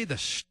story, the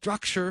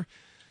structure,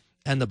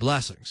 and the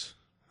blessings.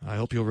 I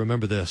hope you'll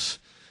remember this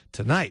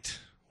tonight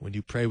when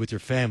you pray with your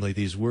family,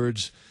 these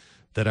words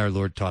that our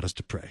Lord taught us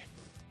to pray.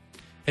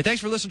 Hey,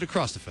 thanks for listening to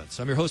Cross Defense.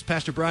 I'm your host,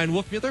 Pastor Brian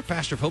Wolfmueller,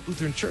 pastor of Hope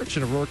Lutheran Church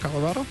in Aurora,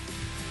 Colorado.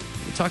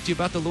 We'll talk to you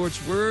about the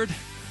Lord's Word,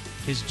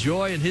 His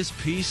joy, and His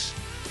peace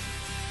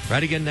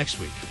right again next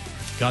week.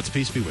 God's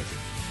peace be with you.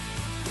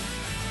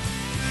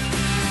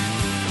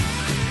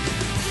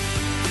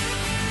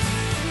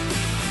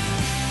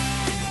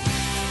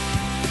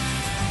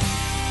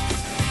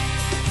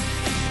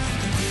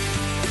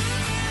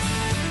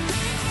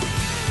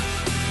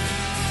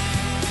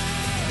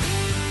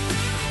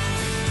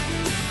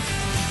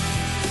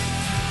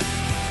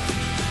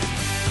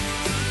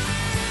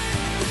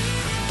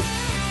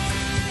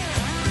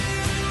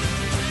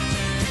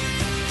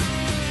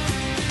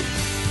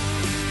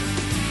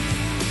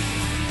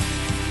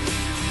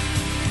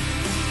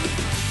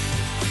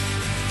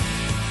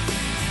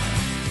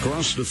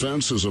 Cross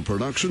Defense is a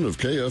production of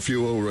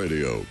KFUO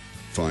Radio.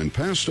 Find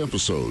past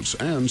episodes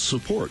and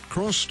support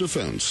Cross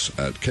Defense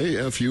at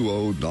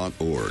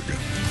kfuo.org.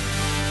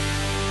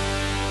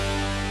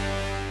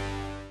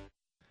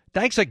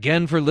 Thanks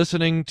again for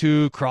listening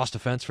to Cross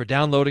Defense, for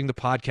downloading the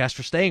podcast,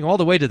 for staying all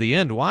the way to the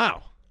end.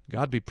 Wow.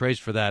 God be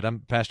praised for that.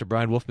 I'm Pastor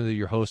Brian Wolfmueller,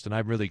 your host, and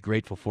I'm really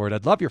grateful for it.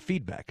 I'd love your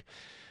feedback.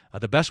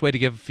 The best way to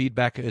give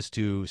feedback is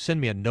to send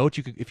me a note.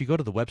 If you go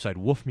to the website,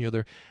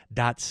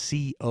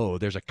 wolfmueller.co,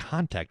 there's a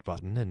contact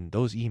button, and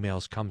those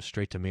emails come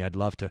straight to me. I'd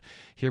love to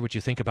hear what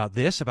you think about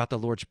this, about the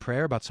Lord's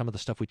Prayer, about some of the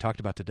stuff we talked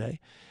about today,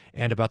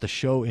 and about the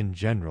show in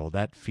general.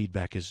 That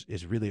feedback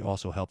is really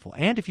also helpful.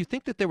 And if you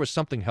think that there was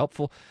something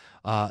helpful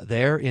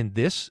there in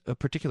this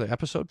particular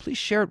episode, please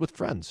share it with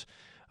friends.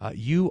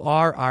 You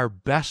are our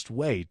best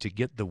way to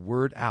get the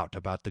word out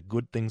about the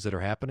good things that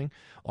are happening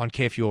on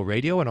KFUO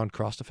Radio and on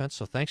Cross Defense.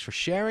 So thanks for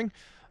sharing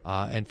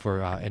and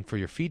for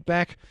your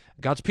feedback.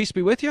 God's peace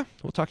be with you.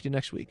 We'll talk to you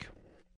next week.